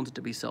caliber. They wanted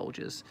to be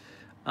soldiers.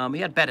 He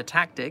had better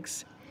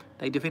tactics.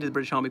 They defeated the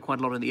British Army quite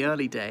a lot in the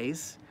early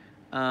days.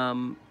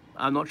 I'm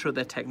not sure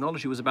their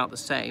technology was about the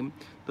same.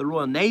 The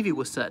Royal Navy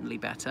was certainly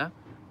better.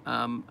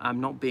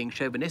 I'm not being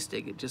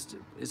chauvinistic, it just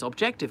is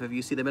objective if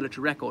you see the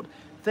military record.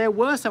 There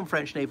were some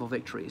French naval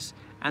victories,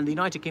 and the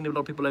United Kingdom, a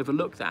lot of people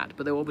overlook that,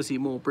 but there were obviously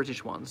more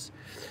British ones.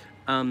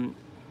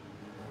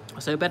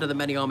 So better than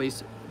many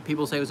armies.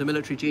 People say he was a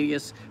military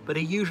genius, but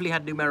he usually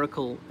had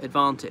numerical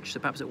advantage,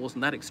 so perhaps it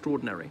wasn't that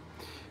extraordinary.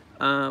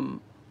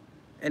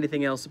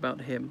 Anything else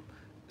about him?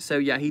 So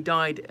yeah, he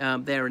died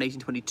there in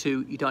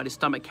 1822. He died of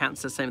stomach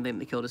cancer, same thing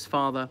that killed his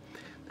father.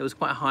 There was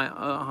quite a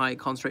high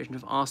concentration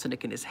of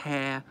arsenic in his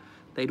hair.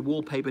 They'd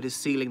wallpapered his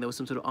ceiling. There was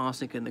some sort of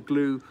arsenic in the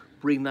glue,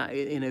 breathing that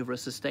in over a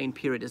sustained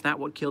period. Is that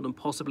what killed him?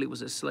 Possibly.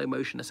 Was it a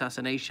slow-motion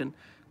assassination?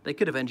 They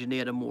could have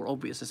engineered a more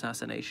obvious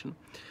assassination.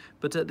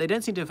 But they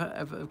don't seem to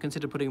have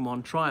considered putting him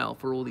on trial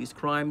for all these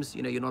crimes.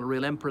 You know, you're not a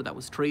real emperor. That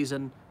was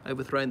treason,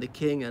 overthrowing the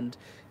king, and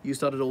you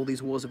started all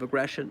these wars of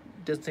aggression.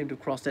 It doesn't seem to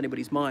have crossed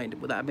anybody's mind.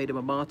 Would that have made him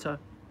a martyr?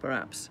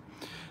 Perhaps.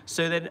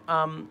 So then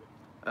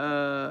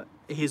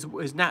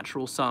his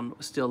natural son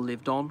still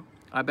lived on.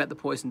 I bet the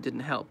poison didn't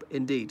help,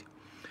 indeed.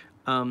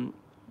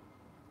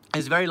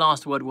 His very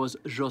last word was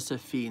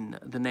Josephine,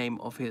 the name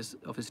of his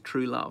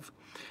true love.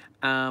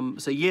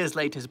 So years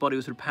later, his body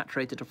was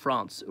repatriated to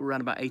France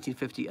around about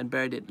 1850 and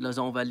buried at Les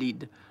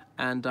Invalides.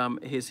 And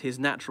his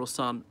natural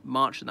son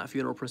marched in that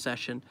funeral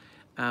procession.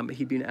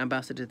 He'd been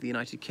ambassador to the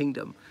United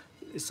Kingdom,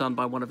 son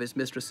by one of his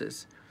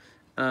mistresses.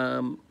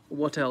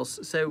 What else?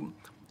 So,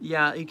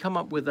 yeah, he come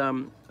up with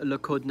Le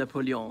Code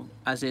Napoleon,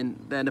 as in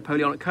their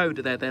Napoleonic code,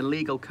 their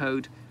legal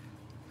code.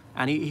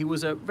 And he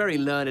was a very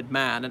learned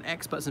man, and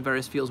experts in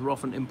various fields were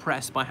often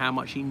impressed by how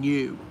much he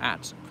knew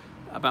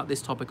about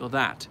this topic or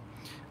that.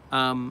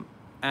 So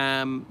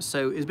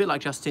it's a bit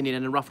like Justinian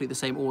and in roughly the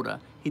same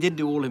order. He didn't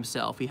do all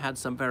himself. He had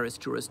some various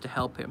jurists to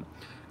help him.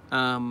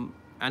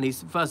 And he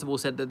first of all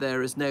said that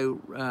there is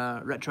no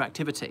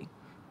retroactivity.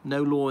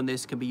 No law in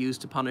this can be used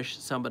to punish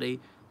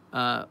somebody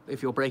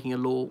if you're breaking a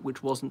law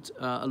which wasn't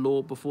a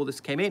law before this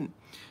came in.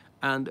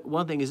 And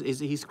one thing is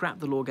he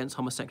scrapped the law against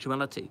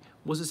homosexuality.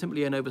 Was it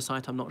simply an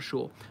oversight? I'm not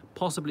sure.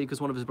 Possibly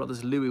because one of his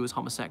brothers, Louis, was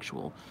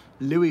homosexual.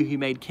 Louis, he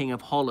made King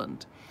of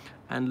Holland.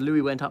 And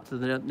Louis went up to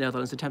the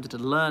Netherlands, attempted to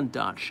learn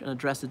Dutch and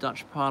address the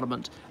Dutch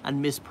Parliament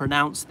and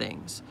mispronounce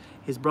things.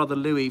 His brother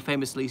Louis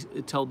famously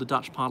told the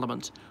Dutch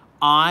Parliament,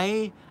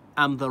 "I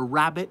am the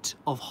rabbit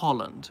of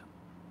Holland,"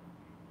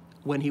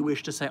 when he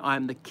wished to say, "I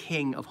am the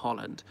King of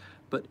Holland."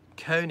 But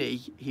Koning,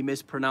 he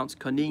mispronounced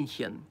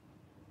Koningin.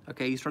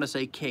 Okay, he's trying to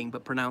say king,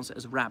 but pronounce it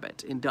as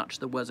rabbit. In Dutch,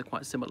 the words are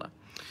quite similar.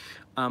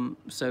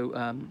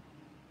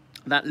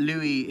 That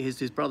Louis,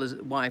 his brother's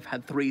wife,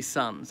 had 3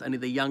 sons. Only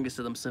the youngest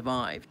of them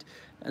survived.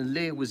 And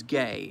Louis was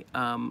gay,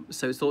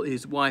 so it's thought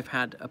his wife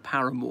had a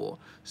paramour.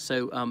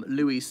 So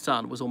Louis's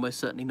son was almost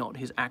certainly not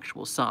his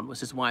actual son, was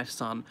his wife's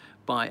son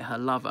by her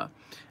lover.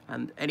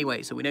 And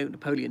anyway, so we know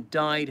Napoleon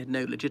died, had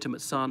no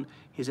legitimate son.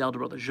 His elder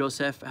brother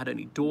Joseph had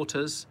only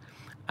daughters.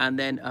 And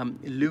then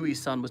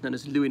Louis's son was known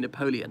as Louis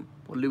Napoleon,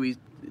 or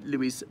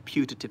Louis's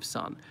putative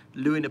son.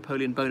 Louis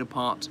Napoleon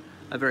Bonaparte,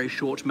 a very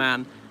short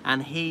man,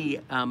 and he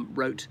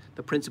wrote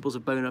the principles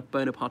of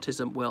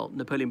Bonapartism. Well,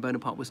 Napoleon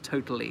Bonaparte was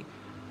totally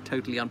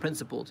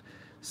unprincipled.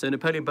 So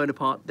Napoleon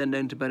Bonaparte, then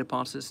known to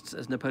Bonapartists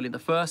as Napoleon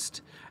I,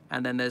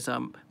 and then there's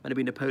going to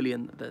be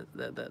Napoleon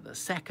the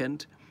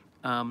Second,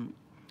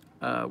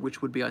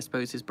 which would be, I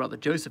suppose, his brother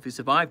Joseph, who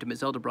survived him,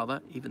 his elder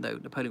brother, even though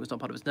Napoleon was not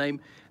part of his name.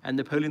 And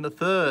Napoleon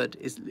III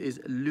is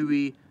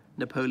Louis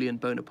Napoleon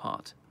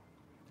Bonaparte.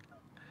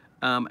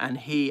 And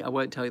he, I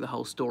won't tell you the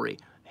whole story,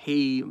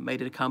 he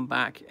made it a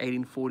comeback,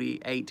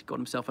 1848, got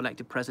himself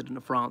elected president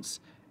of France,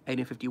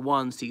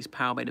 1851, seized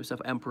power, made himself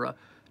emperor,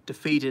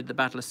 defeated the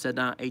Battle of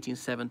Sedan,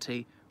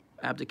 1870,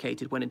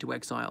 abdicated, went into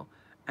exile,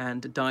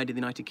 and died in the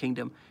United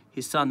Kingdom.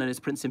 His son, known as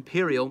Prince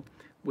Imperial,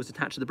 was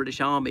attached to the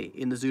British Army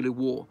in the Zulu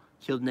War,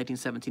 killed in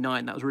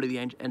 1879. That was really the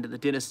end of the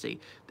dynasty.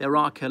 There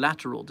are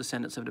collateral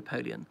descendants of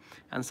Napoleon,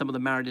 and some of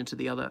them married into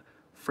the other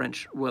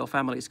French royal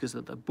families, because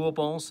the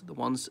Bourbons, the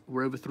ones who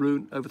were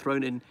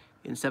overthrown in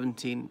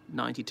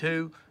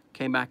 1792,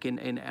 came back in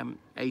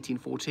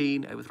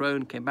 1814,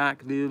 overthrown, came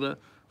back,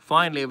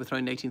 finally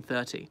overthrown in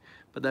 1830.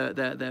 But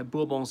they're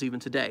Bourbons even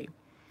today.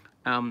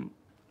 And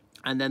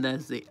then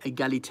there's the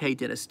Égalité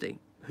dynasty,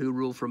 who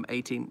ruled from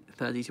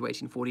 1830 to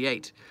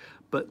 1848.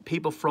 But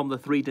people from the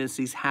 3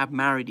 dynasties have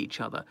married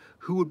each other.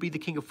 Who would be the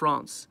King of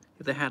France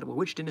if they had? Well,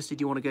 which dynasty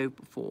do you want to go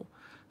for?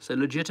 So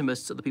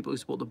legitimists are the people who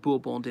support the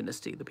Bourbon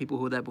dynasty, the people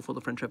who were there before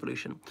the French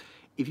Revolution.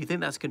 If you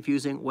think that's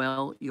confusing,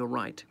 well, you're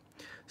right.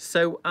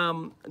 So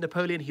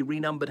Napoleon, he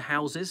renumbered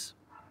houses,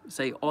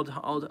 say odd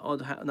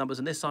numbers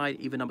on this side,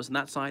 even numbers on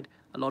that side,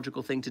 a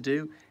logical thing to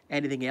do.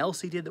 Anything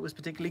else he did that was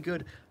particularly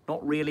good?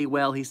 Not really.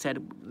 Well, he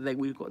said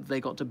they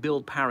got to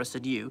build Paris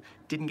anew,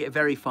 didn't get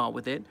very far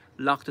with it.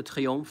 L'Arc de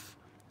Triomphe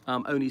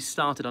only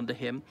started under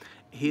him.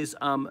 His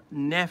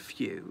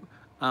nephew,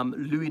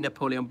 Louis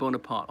Napoleon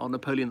Bonaparte, or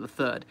Napoleon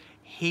III,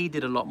 he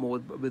did a lot more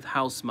with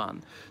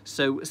Haussmann.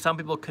 So some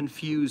people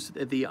confuse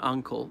the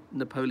uncle,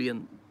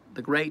 Napoleon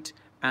the Great,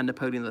 and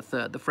Napoleon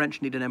III. The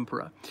French need an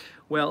emperor.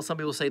 Well, some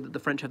people say that the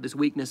French have this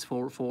weakness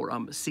for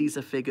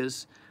Caesar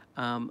figures,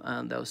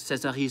 and the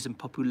Césarisme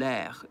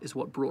populaire is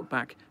what brought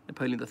back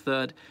Napoleon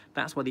III.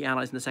 That's why the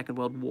Allies in the Second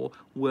World War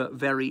were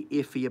very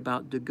iffy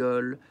about de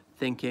Gaulle,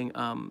 thinking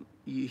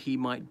he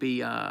might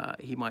be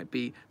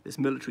this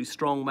military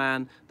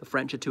strongman. The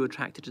French are too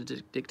attracted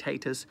to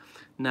dictators.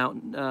 Now,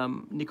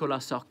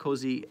 Nicolas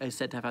Sarkozy is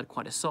said to have had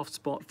quite a soft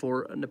spot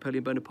for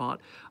Napoleon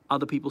Bonaparte.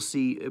 Other people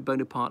see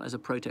Bonaparte as a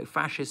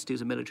proto-fascist,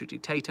 who's a military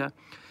dictator.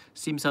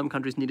 Seems some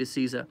countries needed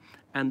Caesar,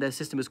 and their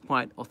system is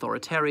quite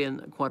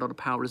authoritarian. Quite a lot of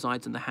power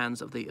resides in the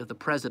hands of the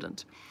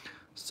president.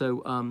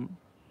 So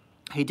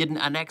he didn't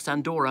annex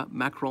Andorra.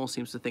 Macron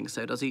seems to think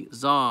so, does he?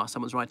 Tsar,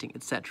 someone's writing,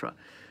 etc.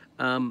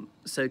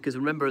 So, because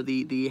remember,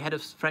 the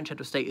French head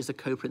of state is the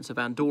co-prince of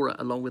Andorra,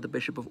 along with the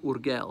Bishop of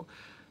Urgell.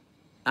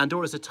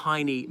 Andorra is a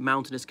tiny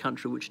mountainous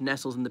country which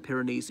nestles in the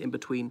Pyrenees in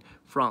between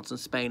France and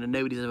Spain, and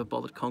nobody's ever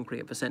bothered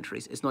conquering it for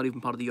centuries. It's not even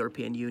part of the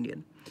European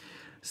Union.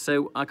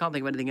 So I can't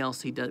think of anything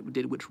else he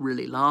did which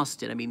really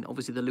lasted. I mean,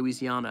 obviously the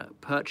Louisiana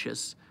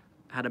Purchase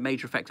had a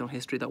major effect on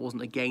history. That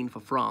wasn't a gain for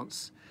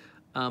France.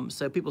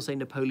 So people say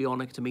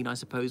Napoleonic to mean, I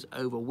suppose,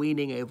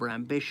 overweening,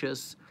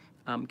 overambitious,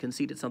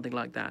 conceited, something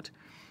like that.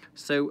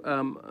 So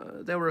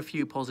there were a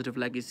few positive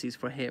legacies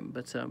for him,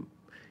 but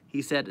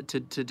he said to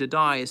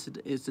die is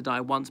to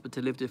die once, but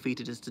to live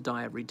defeated is to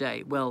die every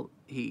day. Well,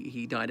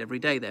 he died every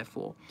day,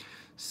 therefore.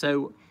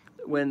 So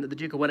when the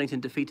Duke of Wellington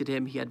defeated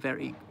him, he had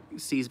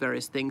seized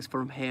various things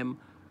from him,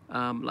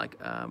 like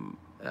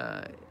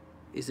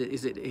is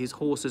it his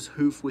horse's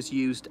hoof was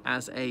used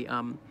as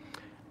an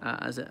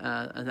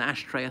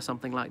ashtray or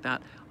something like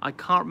that. I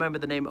can't remember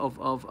the name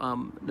of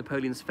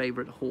Napoleon's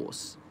favorite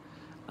horse.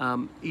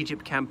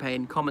 Egypt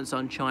campaign, comments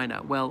on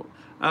China. Well,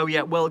 oh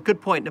yeah, well,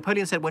 good point.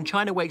 Napoleon said, when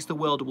China wakes, the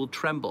world will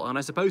tremble. And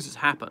I suppose it's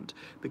happened,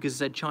 because he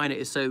said China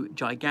is so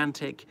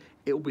gigantic,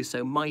 it will be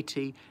so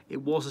mighty.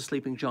 It was a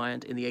sleeping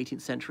giant in the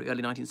 18th century,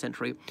 early 19th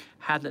century,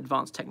 hadn't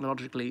advanced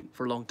technologically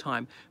for a long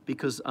time,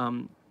 because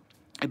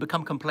it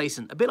become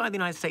complacent, a bit like the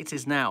United States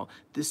is now,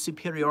 this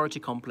superiority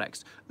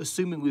complex,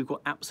 assuming we've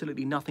got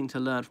absolutely nothing to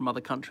learn from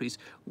other countries,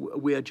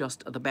 we're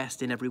just the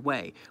best in every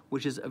way,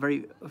 which is a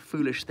very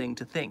foolish thing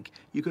to think.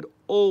 You could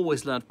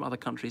always learn from other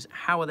countries.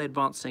 How are they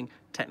advancing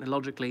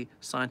technologically,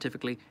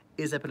 scientifically?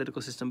 Is their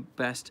political system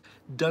best?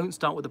 Don't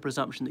start with the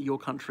presumption that your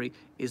country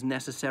is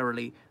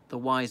necessarily the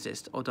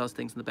wisest or does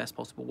things in the best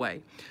possible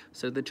way.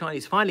 So the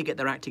Chinese finally get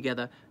their act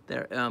together.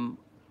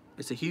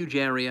 It's a huge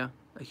area,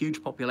 a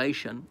huge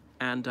population,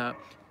 and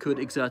could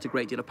exert a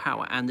great deal of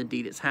power, and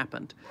indeed it's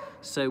happened.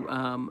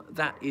 So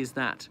that is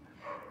that.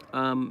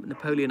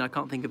 Napoleon, I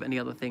can't think of any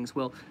other things.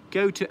 Well,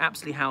 go to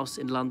Apsley House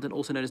in London,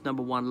 also known as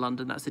Number 1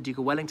 London. That's the Duke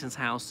of Wellington's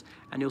house,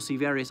 and you'll see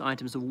various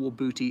items of war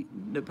booty,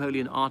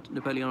 Napoleon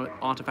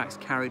artifacts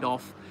carried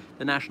off,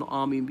 the National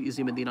Army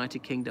Museum in the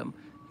United Kingdom.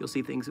 You'll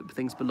see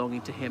things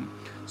belonging to him.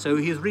 So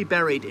he was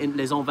reburied in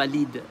Les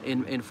Invalides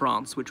in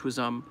France, which was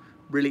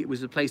really, it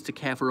was a place to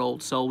care for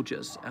old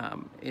soldiers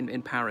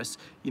in Paris.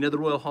 You know, the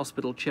Royal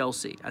Hospital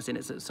Chelsea, as in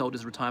it's a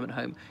soldiers' retirement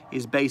home,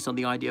 is based on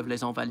the idea of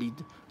Les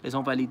Invalides. Les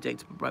Invalides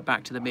dates right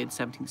back to the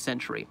mid-17th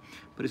century,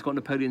 but it's got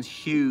Napoleon's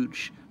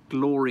huge,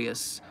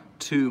 glorious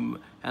tomb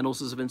and all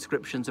sorts of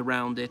inscriptions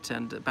around it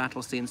and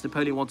battle scenes.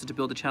 Napoleon wanted to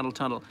build a Channel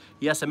Tunnel.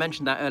 Yes, I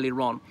mentioned that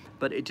earlier on,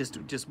 but it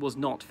just was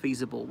not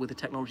feasible with the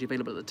technology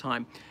available at the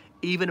time.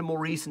 Even in more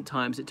recent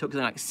times, it took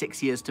like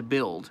 6 years to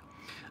build.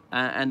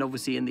 And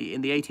obviously in the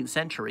 18th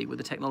century, with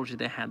the technology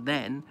they had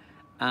then,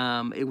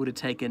 it would have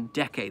taken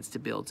decades to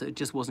build, so it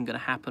just wasn't going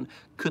to happen.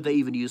 Could they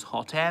even use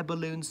hot air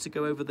balloons to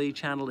go over the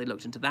channel? They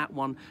looked into that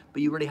one,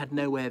 but you really had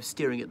no way of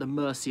steering at the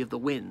mercy of the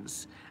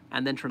winds.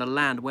 And then trying to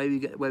land, where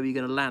were you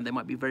going to land? They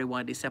might be very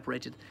widely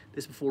separated.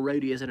 This before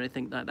rodeos and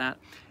anything like that.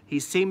 He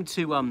seemed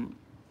to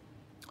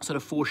sort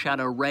of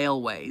foreshadow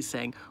railways,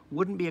 saying,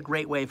 wouldn't be a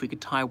great way if we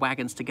could tie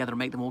wagons together and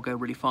make them all go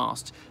really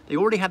fast. They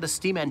already had the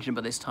steam engine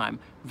by this time,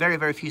 very,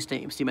 very few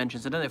steam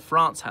engines. I don't know if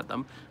France had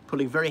them,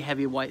 pulling very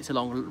heavy weights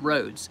along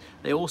roads.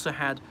 They also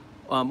had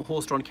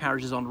horse-drawn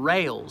carriages on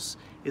rails.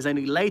 Is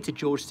only later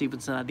George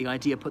Stephenson had the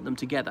idea of putting them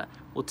together.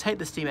 We'll take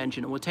the steam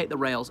engine and we'll take the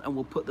rails and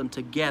we'll put them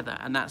together,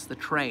 and that's the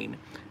train,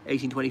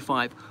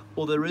 1825.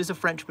 Although there is a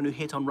Frenchman who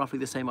hit on roughly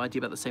the same idea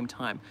about the same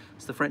time.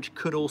 So the French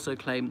could also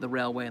claim the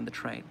railway and the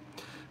train.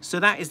 So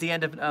that is the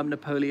end of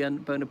Napoleon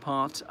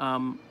Bonaparte.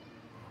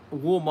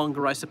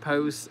 Warmonger, I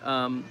suppose.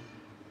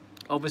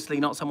 Obviously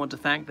not someone to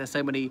thank. There's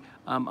so many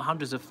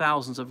hundreds of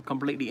thousands of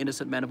completely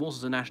innocent men of all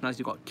sorts of nationalities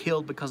who got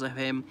killed because of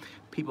him.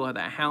 People had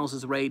their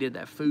houses raided,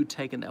 their food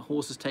taken, their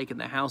horses taken,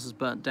 their houses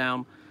burnt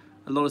down.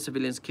 A lot of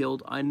civilians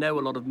killed. I know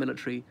a lot of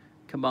military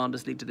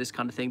commanders lead to this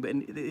kind of thing, but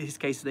in his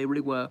case they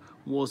really were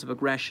wars of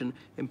aggression,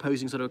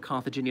 imposing sort of a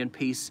Carthaginian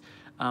peace,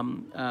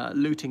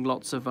 looting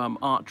lots of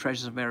art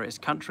treasures of various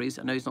countries.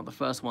 I know he's not the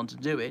first one to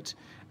do it,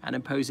 and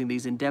imposing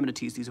these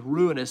indemnities, these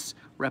ruinous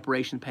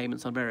reparation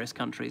payments on various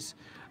countries.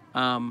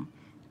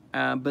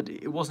 But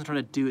it wasn't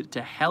trying to do it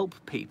to help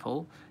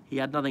people. He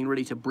had nothing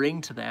really to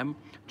bring to them,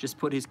 just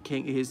put his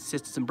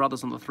sisters and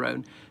brothers on the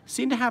throne.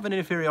 Seemed to have an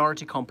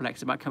inferiority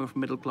complex about coming from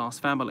a middle-class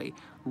family,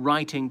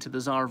 writing to the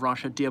Tsar of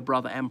Russia, dear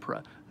brother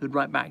emperor, who'd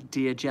write back,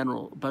 dear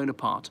General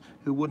Bonaparte,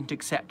 who wouldn't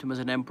accept him as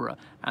an emperor,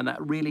 and that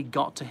really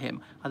got to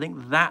him. I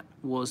think that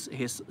was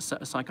his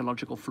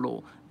psychological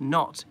flaw,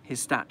 not his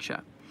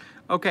stature.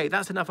 Okay,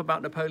 that's enough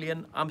about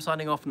Napoleon. I'm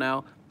signing off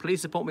now.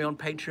 Please support me on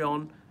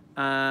Patreon.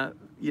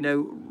 You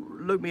know,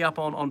 look me up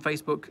on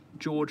Facebook,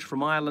 George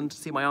from Ireland,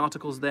 see my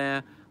articles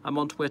there. I'm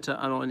on Twitter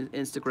and on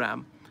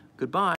Instagram. Goodbye.